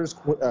smokers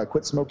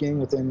quit smoking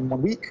within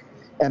 1 week,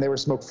 and they were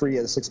smoke-free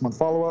at a 6-month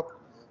follow-up.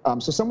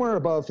 So somewhere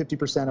above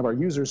 50% of our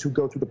users who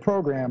go through the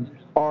program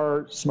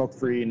are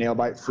smoke-free,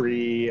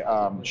 nail-bite-free,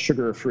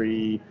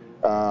 sugar-free,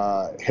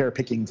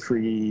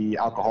 hair-picking-free,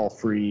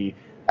 alcohol-free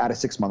at a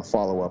 6-month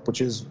follow-up, which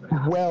is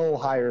well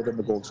higher than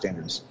the gold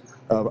standards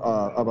of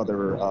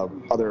other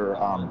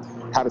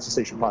habit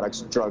cessation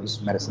products,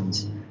 drugs,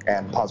 medicines,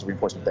 and positive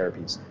reinforcement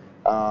therapies.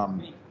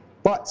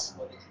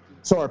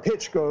 So our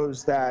pitch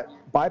goes that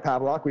by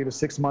Pavlok, we have a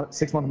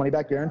 6-month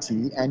money-back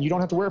guarantee, and you don't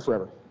have to wear it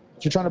forever.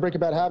 If you're trying to break a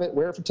bad habit,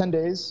 wear it for 10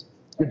 days.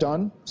 You're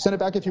done. Send it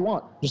back if you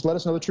want. Just let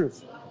us know the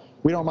truth.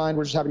 We don't mind.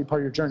 We're just happy to be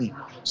part of your journey.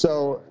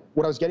 So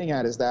what I was getting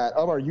at is that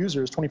of our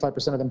users,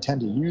 25% of them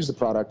tend to use the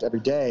product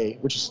every day,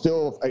 which is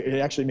still, it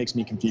actually makes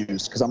me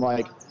confused because I'm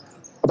like,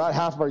 about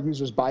half of our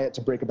users buy it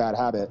to break a bad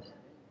habit,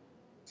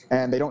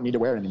 and they don't need to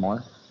wear it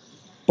anymore.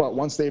 But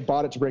once they've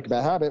bought it to break a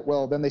bad habit,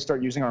 well, then they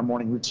start using our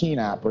morning routine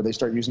app, or they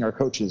start using our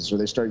coaches, or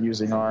they start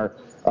using our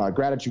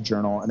gratitude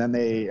journal,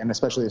 and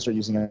especially they start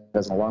using it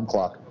as an alarm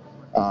clock.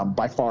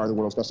 By far the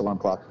world's best alarm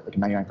clock, like a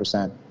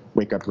 99%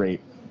 wake-up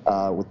rate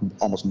with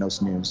almost no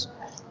snooze.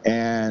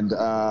 And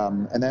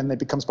then it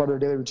becomes part of their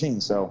daily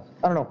routine. So,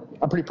 I don't know.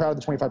 I'm pretty proud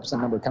of the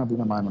 25% number. It kind of blew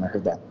my mind when I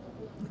heard that.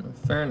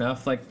 Fair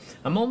enough. Like,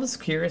 I'm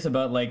almost curious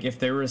about, like, if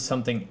there was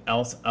something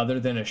else other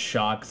than a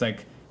shock. 'Cause,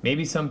 like,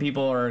 maybe some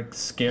people are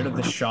scared of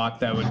the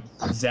shock that would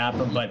zap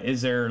them, but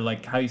is there,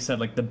 like, how you said,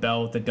 like, the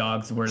bell with the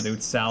dogs where they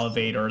would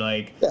salivate or,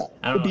 like,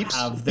 I don't know,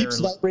 have their...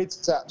 Beeps, vibrates,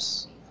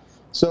 zaps.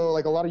 So,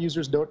 like, a lot of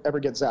users don't ever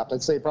get zapped.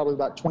 I'd say probably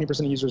about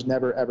 20% of users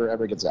never,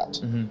 ever get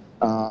zapped. Mm-hmm.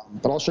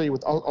 But I'll show you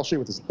what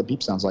the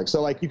beep sounds like. So,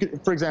 like, you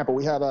could, for example,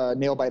 we have a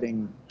nail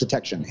biting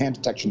detection, hand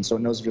detection, so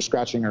it knows if you're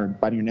scratching or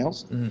biting your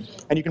nails. Mm-hmm.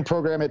 And you can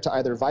program it to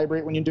either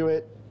vibrate when you do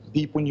it,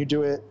 beep when you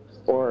do it,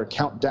 or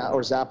count down,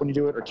 or zap when you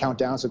do it, or count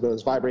down. So it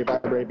goes vibrate,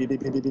 beep, beep,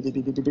 beep, beep, beep, beep,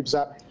 beep, beep, beep,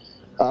 zap.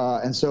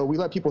 And so we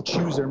let people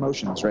choose their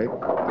motions, right?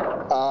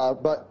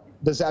 But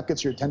the zap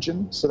gets your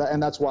attention. So that,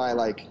 and that's why,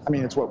 like, I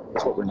mean, it's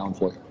what we're known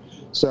for.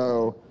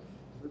 So,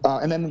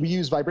 and then we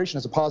use vibration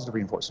as a positive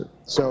reinforcer.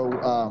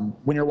 So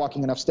when you're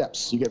walking enough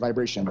steps, you get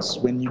vibrations.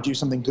 When you do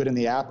something good in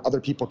the app,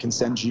 other people can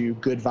send you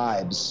good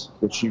vibes,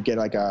 which you get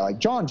like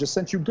John just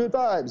sent you good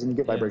vibes, and you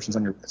get vibrations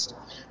on your wrist.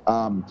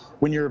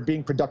 When you're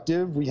being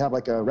productive, we have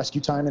like a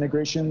rescue time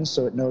integration,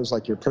 so it knows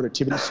like your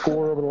productivity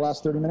score over the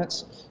last 30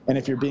 minutes. And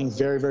if you're being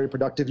very, very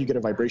productive, you get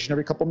a vibration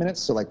every couple minutes.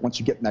 So like once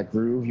you get in that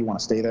groove, you want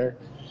to stay there.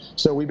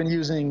 So we've been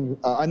using,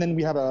 and then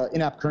we have an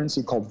in-app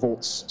currency called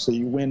Volts. So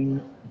you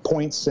win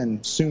points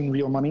and soon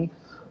real money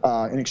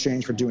in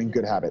exchange for doing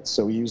good habits.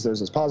 So we use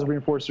those as positive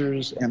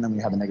reinforcers, and then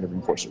we have the negative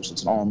reinforcers.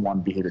 It's an all-in-one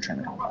behavior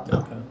trainer.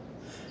 Okay.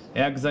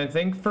 Yeah, because I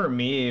think for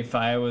me, if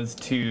I was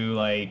to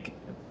like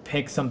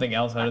pick something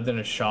else other than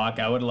a shock,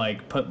 I would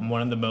like put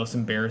one of the most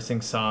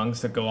embarrassing songs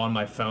to go on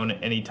my phone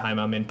anytime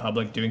I'm in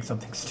public doing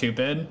something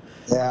stupid.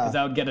 Because Yeah,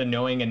 that would get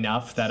annoying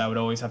enough that I would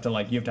always have to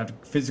like, you have to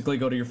physically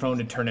go to your phone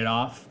to turn it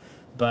off.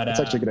 But that's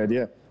actually a good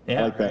idea. I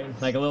yeah, like that.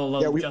 right. Like a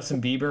little, Yeah,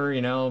 Justin Bieber,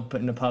 you know,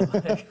 put in a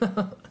public.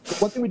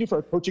 one thing we do for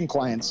our coaching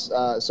clients,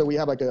 so we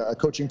have like a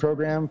coaching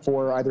program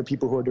for either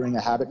people who are doing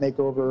a habit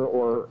makeover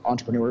or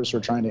entrepreneurs who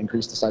are trying to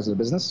increase the size of the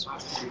business.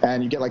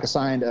 And you get like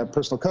assigned a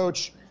personal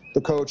coach.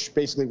 The coach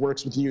basically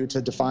works with you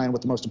to define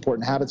what the most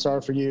important habits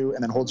are for you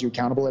and then holds you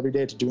accountable every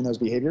day to doing those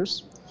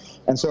behaviors.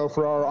 And so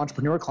for our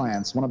entrepreneur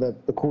clients, one of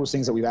the coolest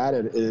things that we've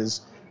added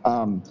is,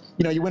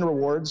 you win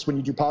rewards when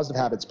you do positive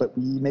habits, but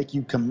we make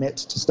you commit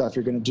to stuff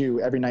you're going to do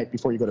every night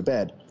before you go to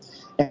bed.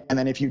 And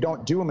then if you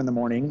don't do them in the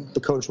morning, the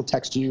coach will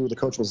text you, the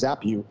coach will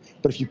zap you.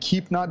 But if you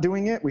keep not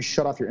doing it, we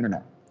shut off your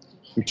internet.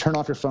 You turn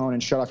off your phone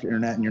and shut off your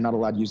internet, and you're not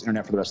allowed to use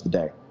internet for the rest of the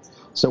day.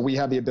 So we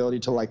have the ability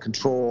to like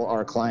control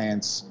our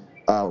clients'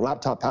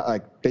 laptop.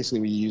 Like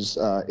basically, we use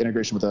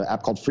integration with an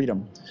app called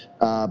Freedom.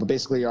 But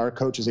basically, our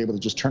coach is able to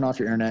just turn off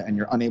your internet, and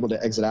you're unable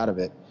to exit out of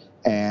it.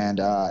 And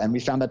we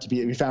found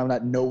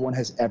that no one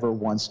has ever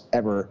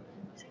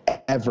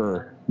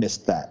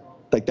missed that.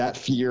 Like that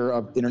fear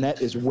of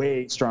internet is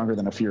way stronger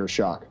than a fear of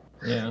shock.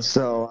 Yeah.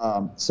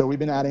 So we've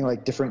been adding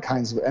like different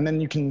kinds of, and then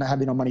you can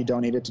have, money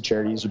donated to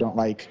charities you don't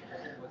like,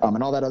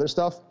 and all that other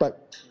stuff.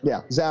 But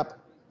yeah, Zap,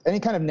 any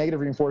kind of negative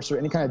reinforcer,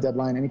 any kind of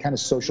deadline, any kind of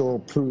social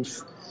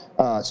proof,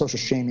 social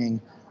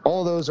shaming,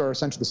 all of those are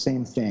essentially the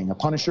same thing. A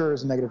punisher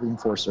is a negative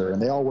reinforcer,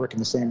 and they all work in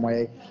the same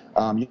way.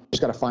 You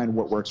just got to find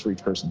what works for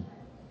each person.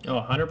 Oh,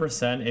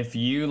 100%. If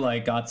you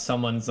like got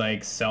someone's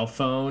like cell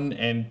phone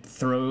and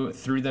threw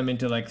them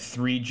into like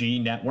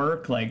 3G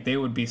network, like they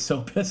would be so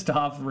pissed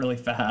off really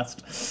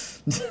fast.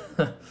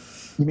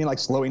 You mean like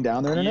slowing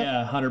down their internet?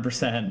 Yeah,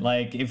 100%.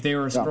 Like if they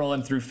were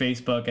scrolling through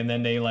Facebook and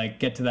then they like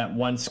get to that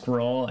one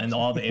scroll and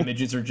all the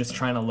images are just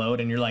trying to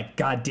load and you're like,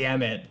 God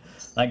damn it.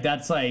 Like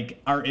that's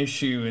like our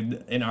issue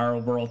in our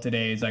world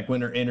today is like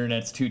when our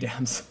internet's too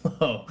damn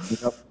slow.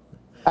 Yep.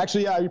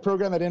 Actually, yeah, you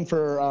program that in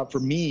for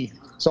me.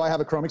 So I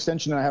have a Chrome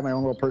extension and I have my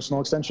own little personal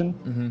extension.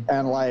 Mm-hmm.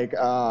 And like,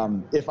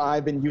 if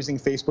I've been using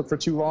Facebook for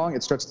too long,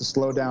 it starts to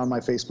slow down my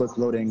Facebook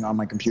loading on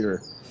my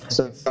computer.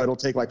 So it'll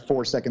take like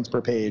 4 seconds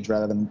per page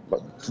rather than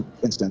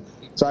instant.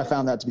 So I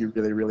found that to be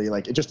really, really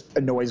like, it just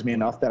annoys me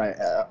enough that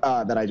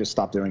I just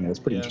stopped doing it. It's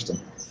pretty interesting.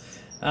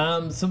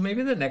 So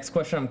maybe the next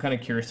question I'm kind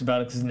of curious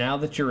about is now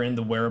that you're in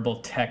the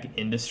wearable tech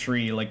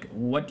industry, like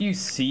what do you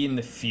see in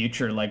the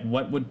future? Like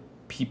what would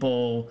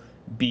people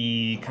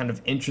be kind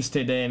of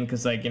interested in?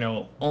 Because like,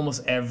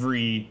 almost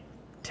every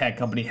tech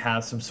company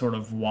has some sort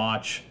of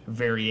watch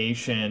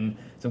variation.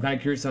 So I'm kind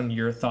of curious on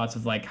your thoughts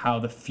of like how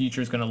the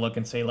future is going to look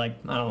in say like,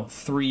 I don't know,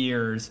 3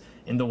 years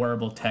in the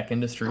wearable tech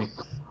industry.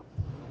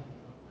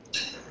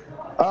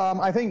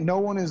 I think no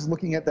one is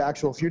looking at the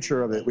actual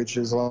future of it,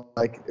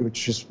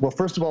 well,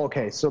 first of all,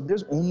 okay, so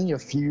there's only a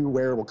few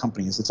wearable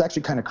companies. It's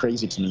actually kind of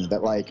crazy to me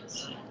that like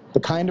the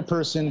kind of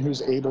person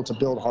who's able to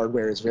build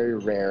hardware is very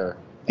rare.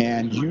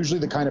 And usually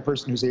the kind of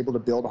person who's able to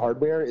build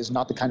hardware is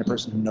not the kind of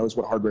person who knows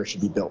what hardware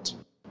should be built.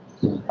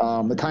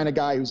 The kind of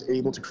guy who's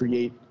able to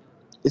create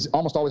is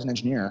almost always an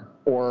engineer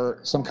or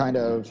some kind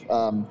of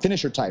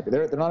finisher type.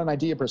 They're not an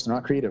idea person, they're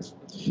not creative.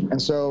 And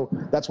so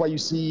that's why you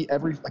see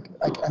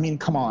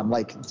come on,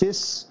 like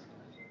this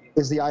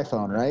is the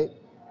iPhone, right?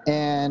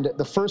 And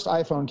the first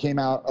iPhone came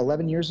out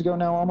 11 years ago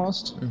now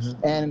almost.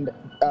 Mm-hmm.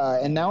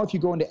 And now if you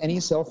go into any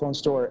cell phone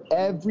store,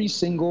 every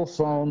single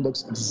phone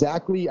looks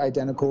exactly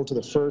identical to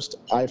the first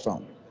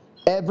iPhone.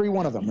 Every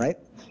one of them, right?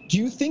 Do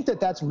you think that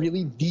that's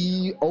really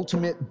the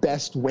ultimate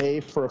best way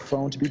for a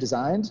phone to be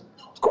designed?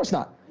 Of course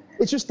not.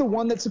 It's just the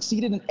one that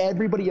succeeded and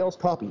everybody else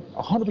copied,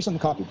 100%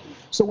 copied.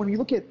 So when you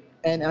look at,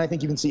 and I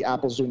think you can see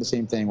Apple's doing the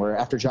same thing where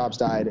after Jobs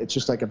died, it's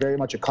just like very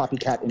much a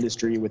copycat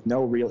industry with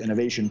no real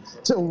innovation.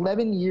 So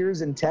 11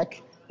 years in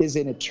tech is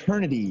an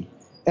eternity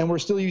and we're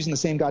still using the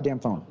same goddamn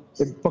phone.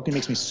 It fucking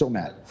makes me so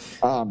mad.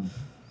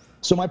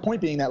 So my point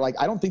being that like,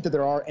 I don't think that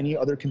there are any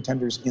other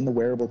contenders in the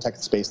wearable tech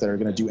space that are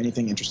going to do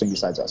anything interesting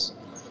besides us.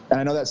 And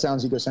I know that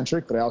sounds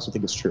egocentric, but I also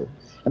think it's true.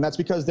 And that's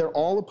because they're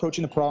all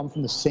approaching the problem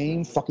from the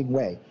same fucking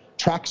way.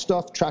 Track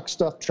stuff, track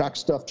stuff, track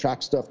stuff,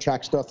 track stuff,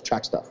 track stuff,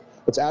 track stuff.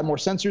 Let's add more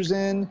sensors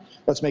in.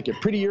 Let's make it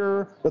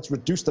prettier. Let's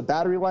reduce the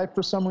battery life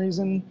for some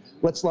reason.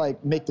 Let's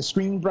like make the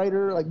screen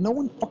brighter. Like no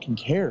one fucking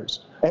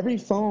cares. Every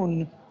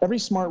phone, every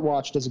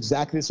smartwatch does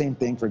exactly the same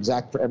thing for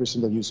every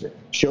single user. It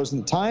shows them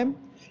the time,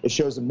 it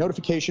shows them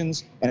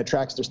notifications, and it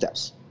tracks their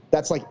steps.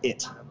 That's like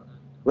it,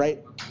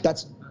 right?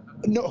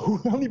 How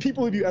many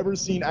people have you ever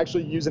seen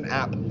actually use an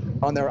app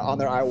on their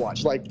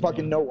iWatch? Like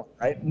fucking no one,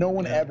 right? No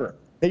one ever.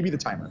 Maybe the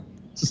timer.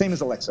 It's the same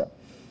as Alexa,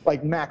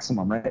 like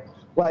maximum, right?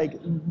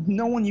 Like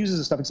no one uses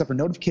this stuff except for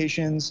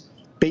notifications,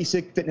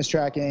 basic fitness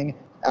tracking,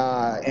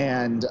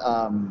 and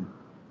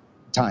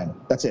time.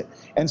 That's it.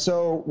 And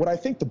so what I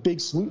think the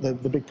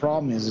big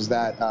problem is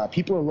that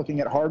people are looking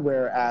at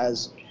hardware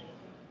as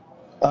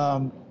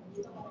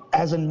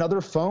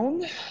another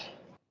phone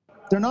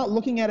they're not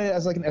looking at it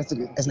as like as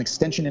an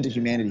extension into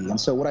humanity. And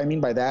so what I mean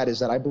by that is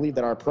that I believe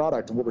that our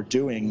product and what we're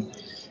doing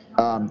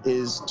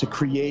is to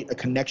create a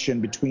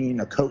connection between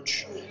a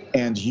coach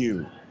and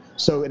you.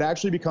 So it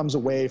actually becomes a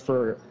way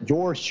for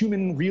your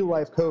human real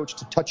life coach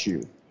to touch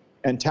you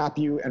and tap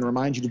you and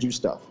remind you to do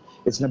stuff.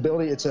 It's an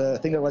ability, it's a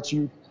thing that lets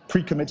you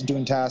pre-commit to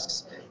doing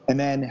tasks and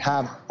then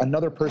have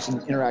another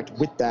person interact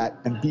with that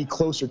and be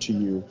closer to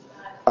you.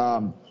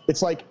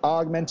 It's like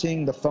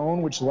augmenting the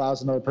phone, which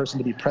allows another person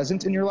to be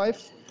present in your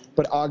life,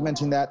 but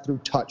augmenting that through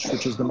touch,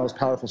 which is the most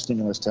powerful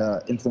stimulus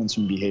to influence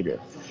human behavior.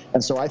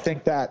 And so I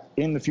think that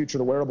in the future of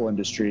the wearable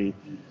industry,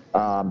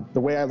 the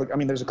way I look, I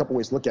mean, there's a couple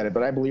ways to look at it,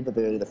 but I believe that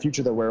the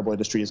future of the wearable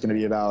industry is going to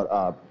be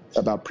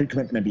about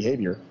pre-commitment and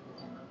behavior,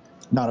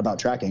 not about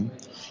tracking.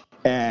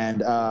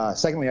 And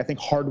secondly, I think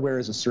hardware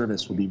as a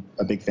service will be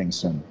a big thing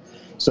soon.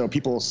 So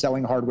people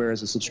selling hardware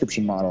as a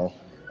subscription model,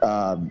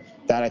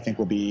 that I think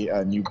will be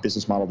a new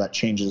business model that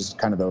changes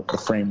kind of the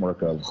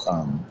framework of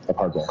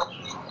hardware.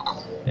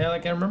 Yeah,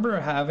 like I remember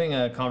having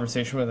a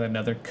conversation with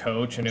another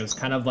coach, and it was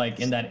kind of like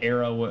in that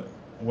era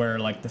where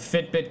like the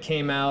Fitbit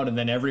came out, and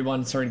then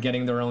everyone started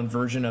getting their own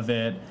version of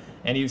it.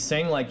 And he was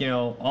saying like, you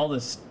know, all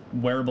this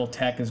wearable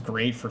tech is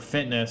great for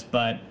fitness,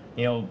 but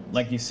you know,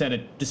 like you said,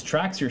 it just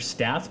tracks your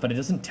stats, but it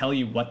doesn't tell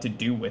you what to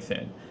do with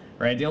it,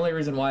 right? The only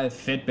reason why the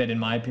Fitbit, in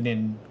my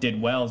opinion,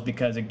 did well is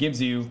because it gives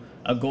you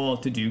a goal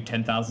to do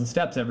 10,000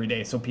 steps every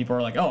day. So people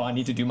are like, oh, I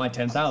need to do my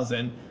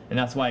 10,000, and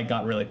that's why it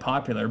got really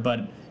popular. But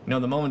you know,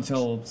 the moment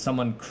until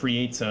someone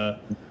creates a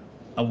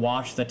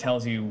watch that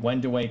tells you when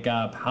to wake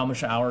up, how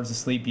much hours of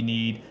sleep you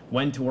need,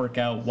 when to work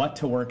out, what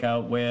to work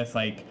out with,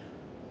 like,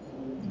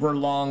 we're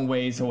long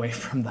ways away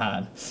from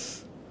that.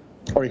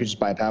 Or you could just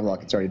buy a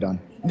Pavlok, it's already done.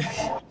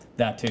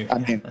 That too. I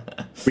mean,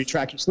 we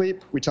track your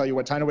sleep, we tell you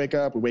what time to wake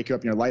up, we wake you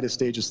up in your lightest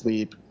stage of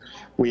sleep,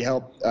 we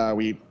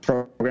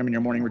program in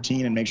your morning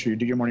routine and make sure you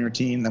do your morning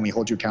routine, then we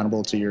hold you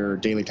accountable to your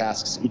daily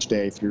tasks each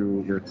day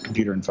through your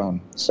computer and phone.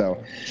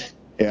 So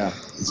yeah,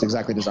 it's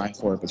exactly designed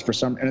for it. But for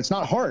some, and it's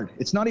not hard.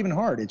 It's not even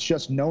hard. It's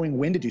just knowing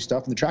when to do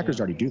stuff, and the trackers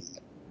already do that.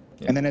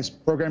 Yeah. And then it's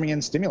programming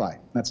in stimuli.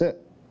 That's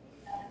it.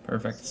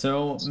 Perfect.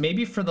 So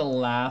maybe for the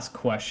last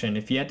question,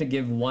 if you had to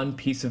give one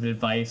piece of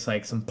advice,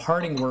 like some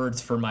parting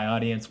words for my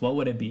audience, what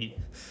would it be?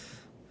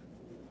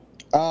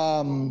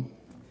 I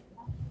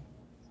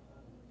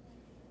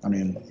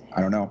mean,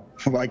 I don't know.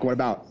 Like, what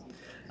about?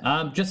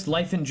 Just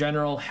life in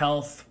general,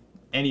 health,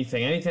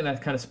 anything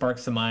that kind of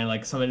sparks to mind,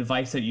 like some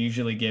advice that you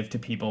usually give to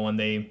people when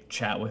they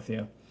chat with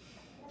you.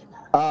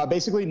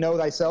 Basically, know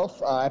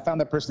thyself. I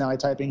found that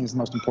personality typing is the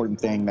most important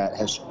thing that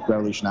has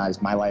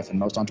revolutionized my life and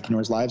most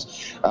entrepreneurs'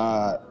 lives.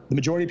 The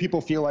majority of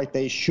people feel like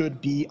they should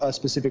be a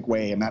specific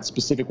way, and that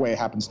specific way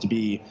happens to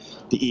be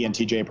the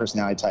ENTJ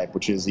personality type,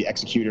 which is the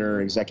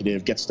executor,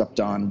 executive, get stuff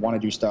done, want to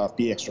do stuff,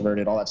 be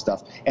extroverted, all that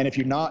stuff. And if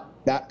you're not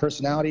that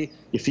personality,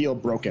 you feel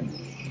broken.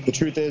 The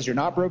truth is, you're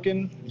not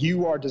broken.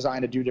 You are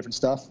designed to do different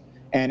stuff.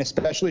 And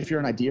especially if you're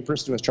an idea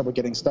person who has trouble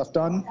getting stuff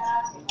done,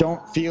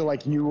 don't feel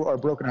like you are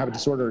broken or have a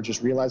disorder.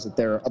 Just realize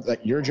that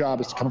your job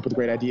is to come up with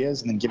great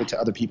ideas and then give it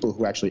to other people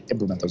who actually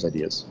implement those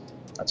ideas.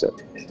 That's it.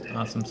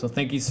 Awesome. So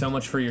thank you so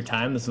much for your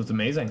time. This was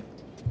amazing.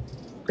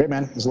 Great,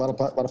 man. It was a lot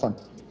of fun.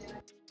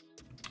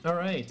 All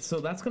right.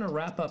 So that's going to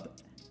wrap up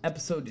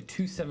episode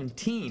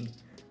 217.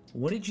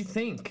 What did you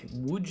think?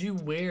 Would you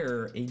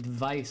wear a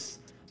device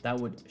that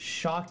would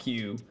shock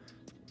you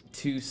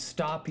to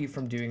stop you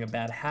from doing a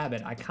bad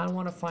habit? I kind of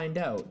want to find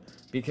out,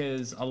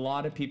 because a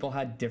lot of people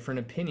had different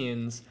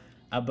opinions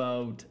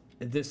about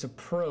this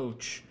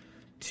approach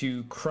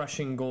to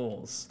crushing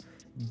goals.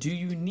 Do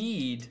you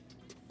need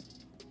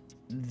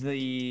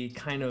the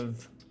kind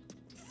of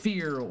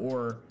fear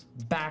or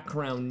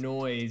background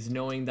noise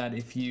knowing that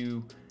if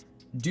you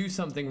do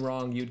something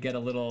wrong, you'd get a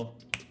little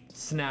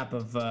snap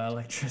of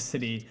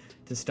electricity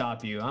to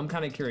stop you? I'm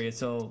kind of curious,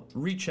 so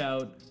reach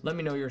out, let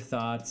me know your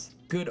thoughts,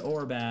 good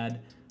or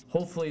bad.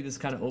 Hopefully this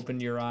kind of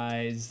opened your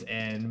eyes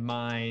and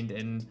mind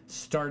and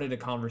started a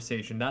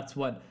conversation. That's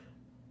what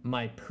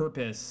my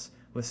purpose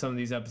with some of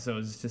these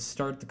episodes is, to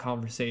start the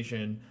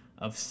conversation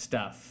of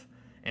stuff.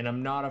 And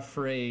I'm not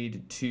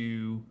afraid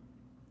to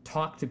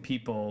talk to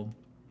people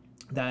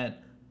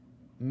that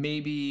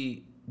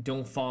maybe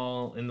don't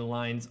fall in the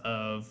lines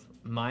of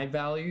my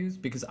values,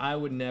 because I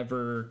would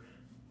never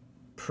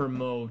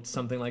promote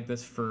something like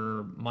this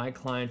for my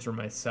clients or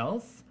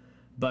myself,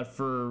 but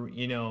for,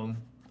 you know,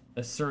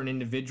 a certain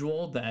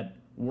individual that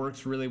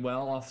works really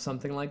well off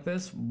something like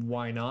this,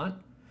 why not,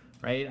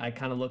 right? I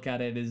kind of look at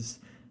it as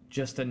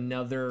just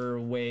another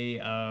way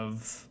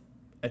of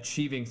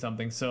achieving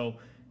something. So,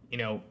 you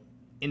know,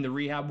 in the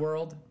rehab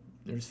world,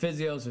 there's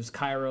physios, there's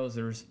chiros,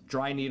 there's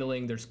dry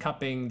needling, there's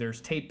cupping,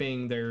 there's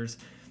taping, there's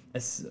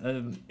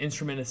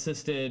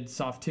instrument-assisted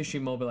soft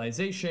tissue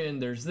mobilization,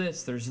 there's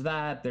this, there's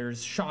that,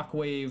 there's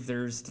shockwave,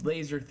 there's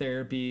laser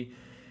therapy,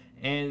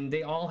 and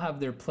they all have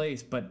their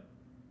place, but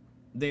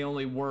they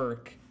only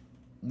work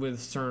with a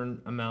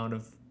certain amount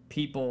of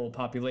people,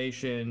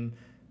 population,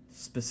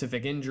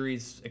 specific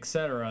injuries,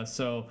 etc.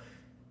 So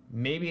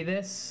maybe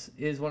this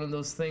is one of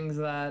those things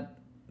that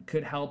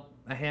could help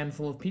a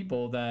handful of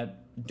people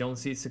that don't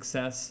see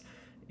success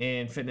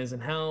in fitness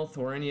and health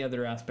or any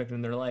other aspect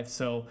in their life.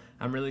 So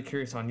I'm really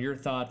curious on your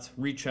thoughts.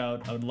 Reach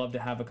out. I would love to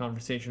have a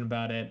conversation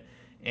about it.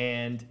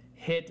 And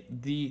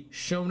hit the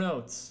show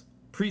notes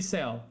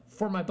pre-sale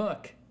for my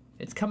book.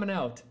 It's coming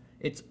out.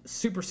 It's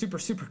super, super,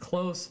 super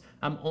close.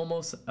 I'm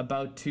almost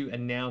about to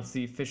announce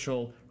the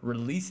official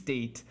release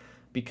date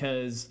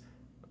because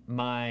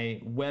my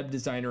web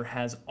designer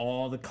has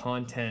all the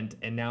content,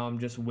 and now I'm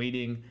just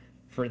waiting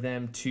for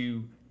them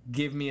to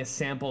give me a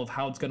sample of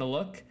how it's going to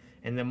look.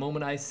 And the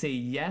moment I say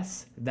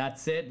yes,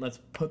 that's it. Let's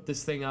put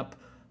this thing up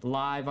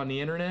live on the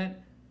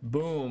internet.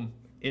 Boom.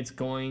 It's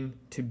going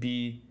to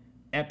be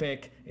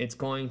epic. It's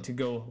going to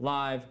go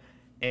live,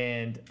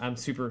 and I'm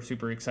super,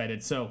 super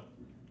excited. So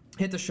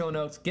hit the show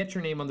notes, get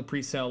your name on the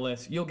pre-sale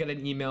list. You'll get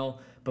an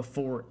email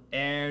before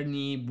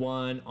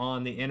anyone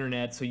on the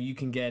internet, so you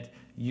can get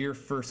your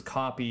first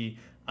copy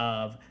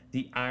of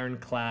the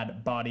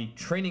Ironclad Body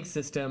Training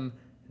System.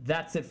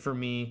 That's it for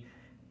me.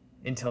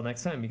 Until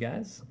next time, you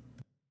guys.